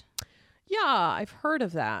field. Yeah, I've heard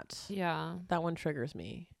of that. Yeah. That one triggers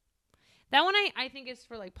me. That one I think is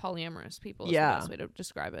for like polyamorous people is the best way to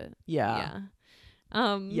describe it. Yeah. Yeah.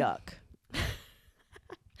 Yuck.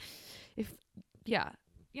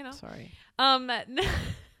 You know. Sorry.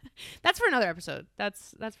 That's for another episode.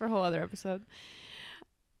 That's for a whole other episode.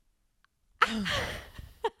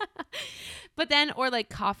 But then, or like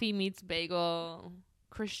coffee meets bagel,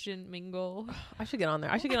 Christian mingle. I should get on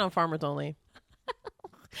there. I should get on Farmers Only.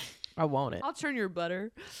 I want it. I'll churn your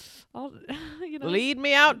butter. I'll, Lead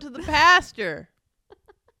me out to the pasture.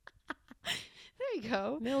 There you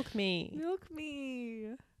go. Milk me. Milk me.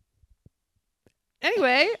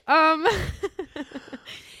 Anyway,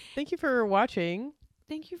 Thank you for watching.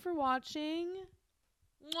 Thank you for watching.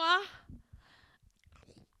 Mwah.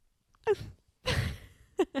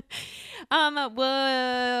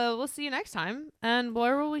 We'll see you next time. And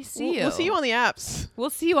where will we see you? We'll see you on the apps. We'll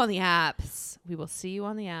see you on the apps. We will see you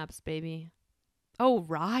on the apps, baby. Oh,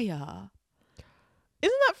 Raya.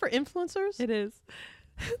 Isn't that for influencers? It is.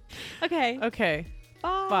 Okay. Okay.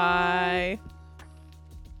 Bye. Bye.